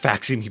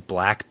faxing me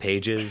black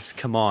pages.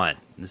 Come on,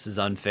 this is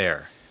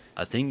unfair.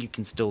 A thing you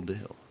can still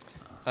do.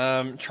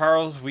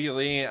 Charles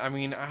Wheatley. I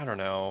mean, I don't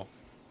know.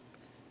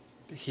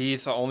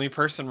 He's the only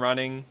person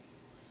running.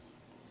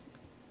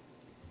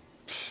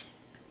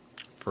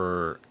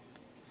 For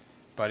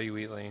Buddy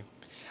Wheatley.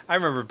 I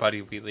remember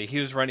Buddy Wheatley. He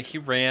was running. He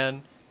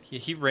ran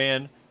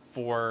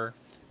for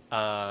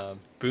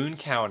Boone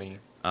County.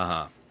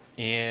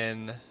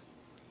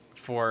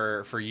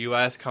 For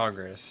U.S.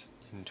 Congress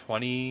in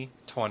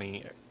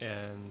 2020,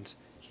 and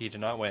he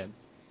did not win.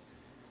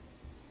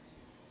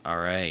 All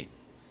right.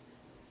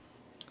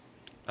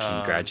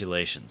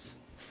 Congratulations.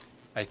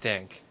 I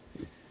think.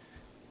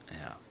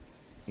 Yeah.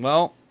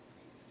 Well,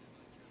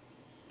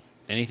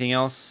 anything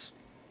else?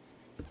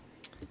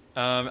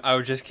 I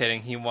was just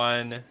kidding. He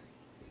won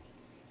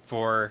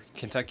for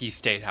Kentucky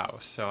State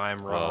House, so I'm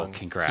wrong. Oh,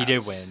 congrats. He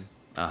did win.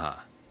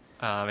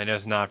 And it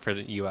was not for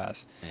the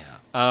U.S.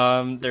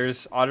 Yeah.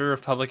 There's Auditor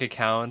of Public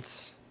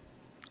Accounts.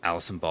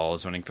 Allison Ball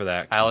is running for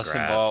that.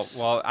 Allison Ball.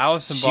 Well,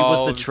 Allison she Ball.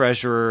 She was the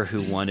treasurer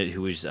who won it.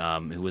 Who was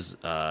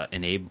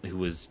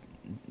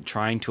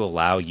trying to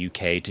allow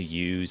UK to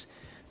use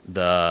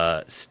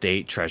the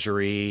state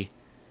treasury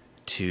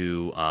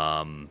to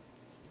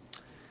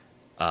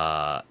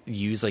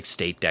use like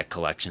state debt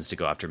collections to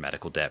go after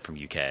medical debt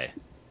from UK.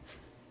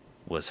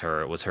 Was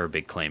her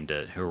big claim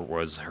to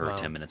her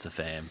 10 minutes of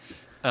fame.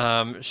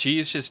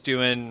 She's just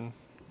making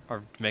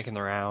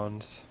the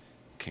rounds.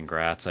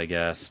 Congrats, I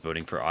guess.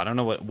 Voting for, I don't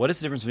know what is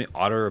the difference between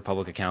auditor of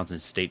public accounts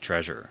and state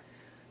treasurer?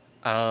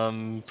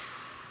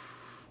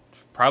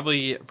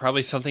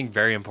 Probably something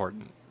very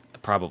important.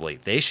 Probably.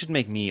 They should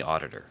make me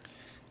auditor.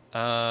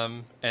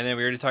 And then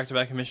we already talked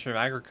about Commissioner of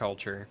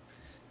Agriculture.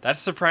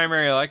 That's the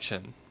primary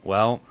election.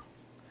 Well,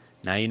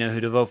 now you know who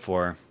to vote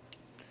for.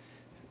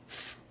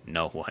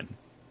 No one.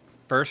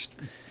 First,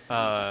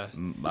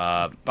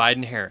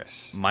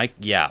 Biden-Harris. Mike,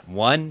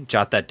 one,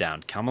 jot that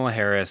down. Kamala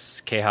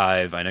Harris,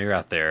 K-Hive, I know you're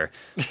out there.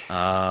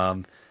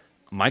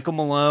 Michael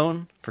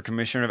Malone for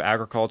Commissioner of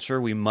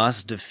Agriculture. We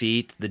must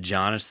defeat the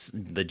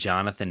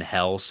Jonathan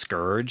Hell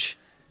scourge.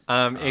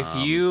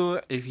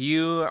 If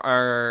you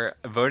are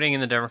voting in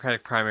the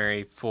Democratic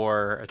primary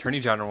for Attorney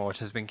General, which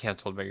has been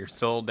canceled, but you're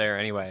still there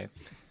anyway,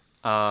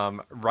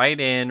 write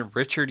in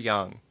Richard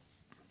Young.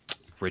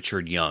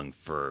 Richard Young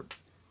for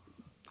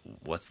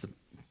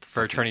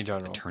for Attorney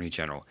General. Attorney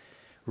General.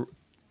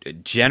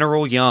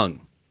 General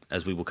Young,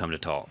 as we will come to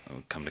call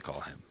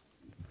him.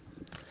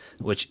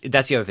 Which,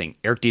 that's the other thing.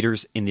 Eric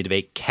Deters in the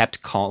debate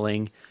kept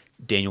calling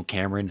Daniel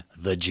Cameron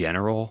the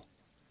General.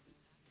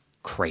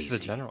 Crazy.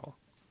 The General.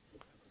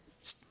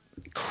 It's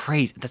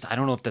crazy. I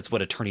don't know if that's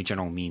what Attorney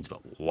General means,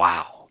 but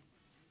wow.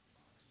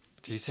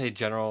 Do you say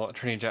General,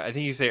 Attorney General? I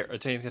think you say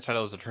the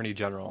title is Attorney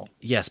General.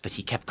 Yes, but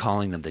he kept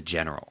calling them the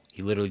General.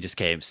 He literally just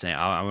kept saying,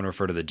 I'm going to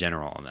refer to the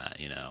General on that,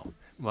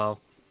 Well,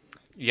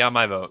 you got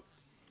my vote.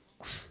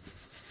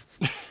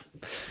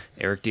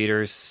 Eric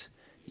Deters,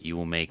 you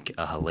will make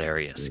a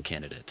hilarious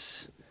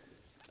candidate.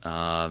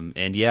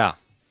 And yeah.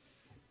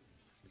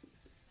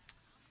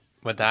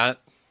 With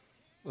that,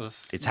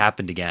 it's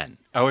happened again.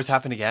 Oh, it's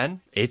happened again?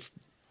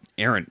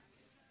 Aaron,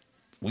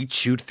 we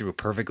chewed through a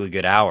perfectly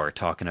good hour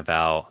talking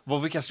about... Well,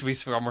 we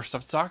still got more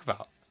stuff to talk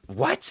about.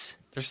 What?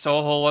 There's still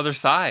a whole other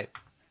side.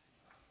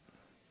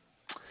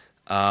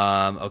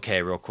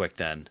 Okay, real quick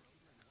then.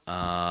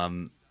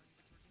 The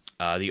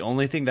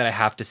only thing that I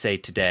have to say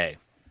today,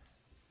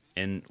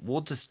 and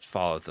we'll just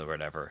follow it or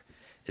whatever,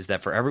 is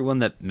that for everyone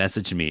that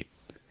messaged me,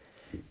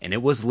 and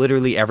it was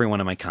literally everyone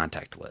on my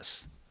contact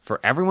list, for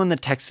everyone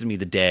that texted me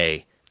the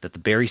day that the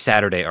Barry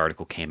Saturday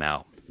article came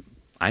out,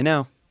 I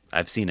know,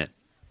 I've seen it.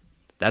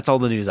 That's all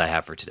the news I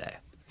have for today.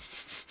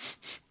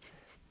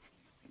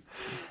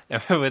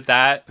 And with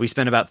that, we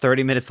spent about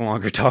 30 minutes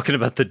longer talking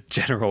about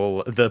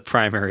the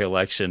primary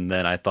election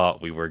than I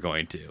thought we were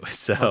going to.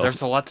 So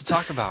there's a lot to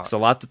talk about. It's a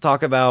lot to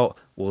talk about.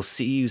 We'll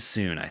see you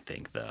soon, I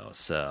think, though.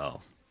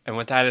 So, and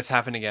with that, it's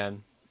happened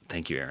again.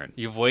 Thank you, Aaron.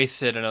 You've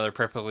wasted another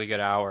perfectly good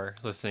hour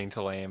listening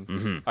to Lame.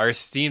 Mm-hmm. Our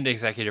esteemed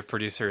executive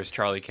producer is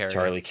Charlie Carey.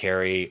 Charlie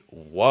Carey.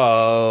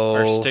 Whoa.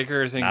 Our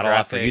stickers and Not graphics. a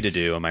lot for you to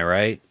do, am I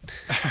right?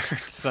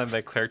 Signed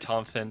by Claire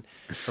Thompson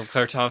from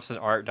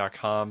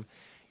ClaireThompsonArt.com.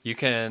 You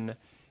can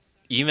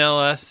email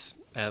us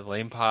at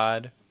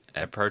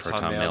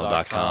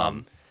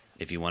lamepod@protonmail.com.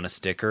 If you want a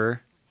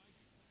sticker,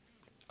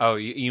 oh,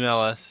 you email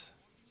us.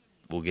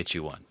 We'll get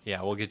you one.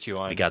 Yeah, we'll get you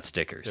one. We got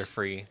stickers. They're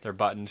free. They're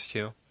buttons,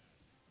 too.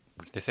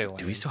 They say Lame.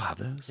 Do we still have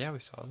those? Yeah, we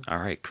still have them.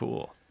 All right,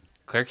 cool.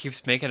 Claire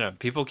keeps making them.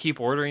 People keep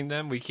ordering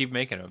them. We keep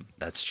making them.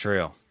 That's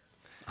true.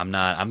 I'm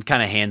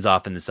kind of hands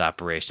off in this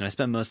operation. I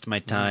spend most of my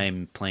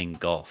time playing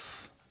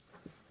golf.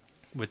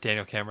 With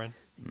Daniel Cameron?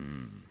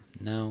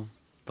 No,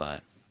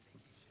 but...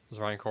 Was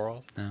Ryan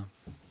Corals? No.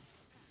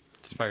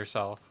 Just by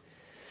yourself?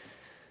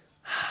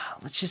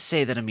 Let's just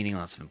say that I'm meeting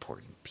lots of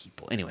important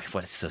people. Anyway,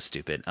 what? It's so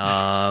stupid.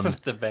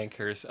 The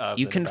bankers.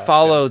 You can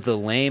follow the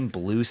Lame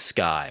Blue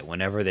Sky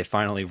whenever they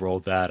finally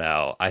rolled that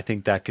out. I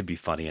think that could be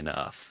funny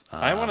enough.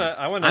 I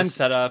want to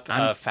set up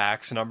a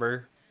fax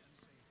number.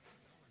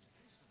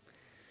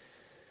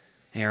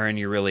 Aaron,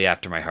 you're really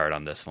after my heart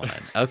on this one.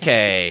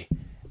 Okay.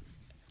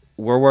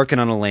 We're working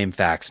on a Lame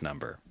fax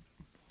number.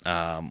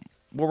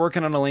 We're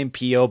working on a Lame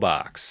P.O.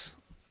 box.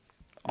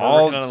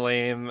 Working on a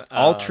Lame...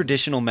 all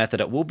traditional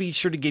method. We'll be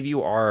sure to give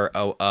you our...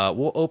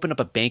 we'll open up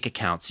a bank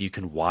account so you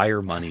can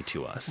wire money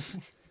to us.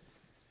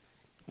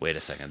 Wait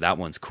a second. That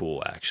one's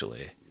cool,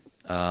 actually.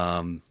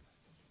 And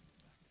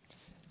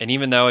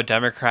even though a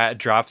Democrat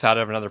drops out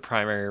of another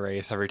primary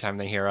race every time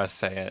they hear us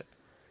say it,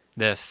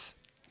 this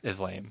is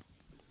lame.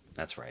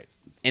 That's right.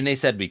 And they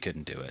said we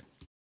couldn't do it.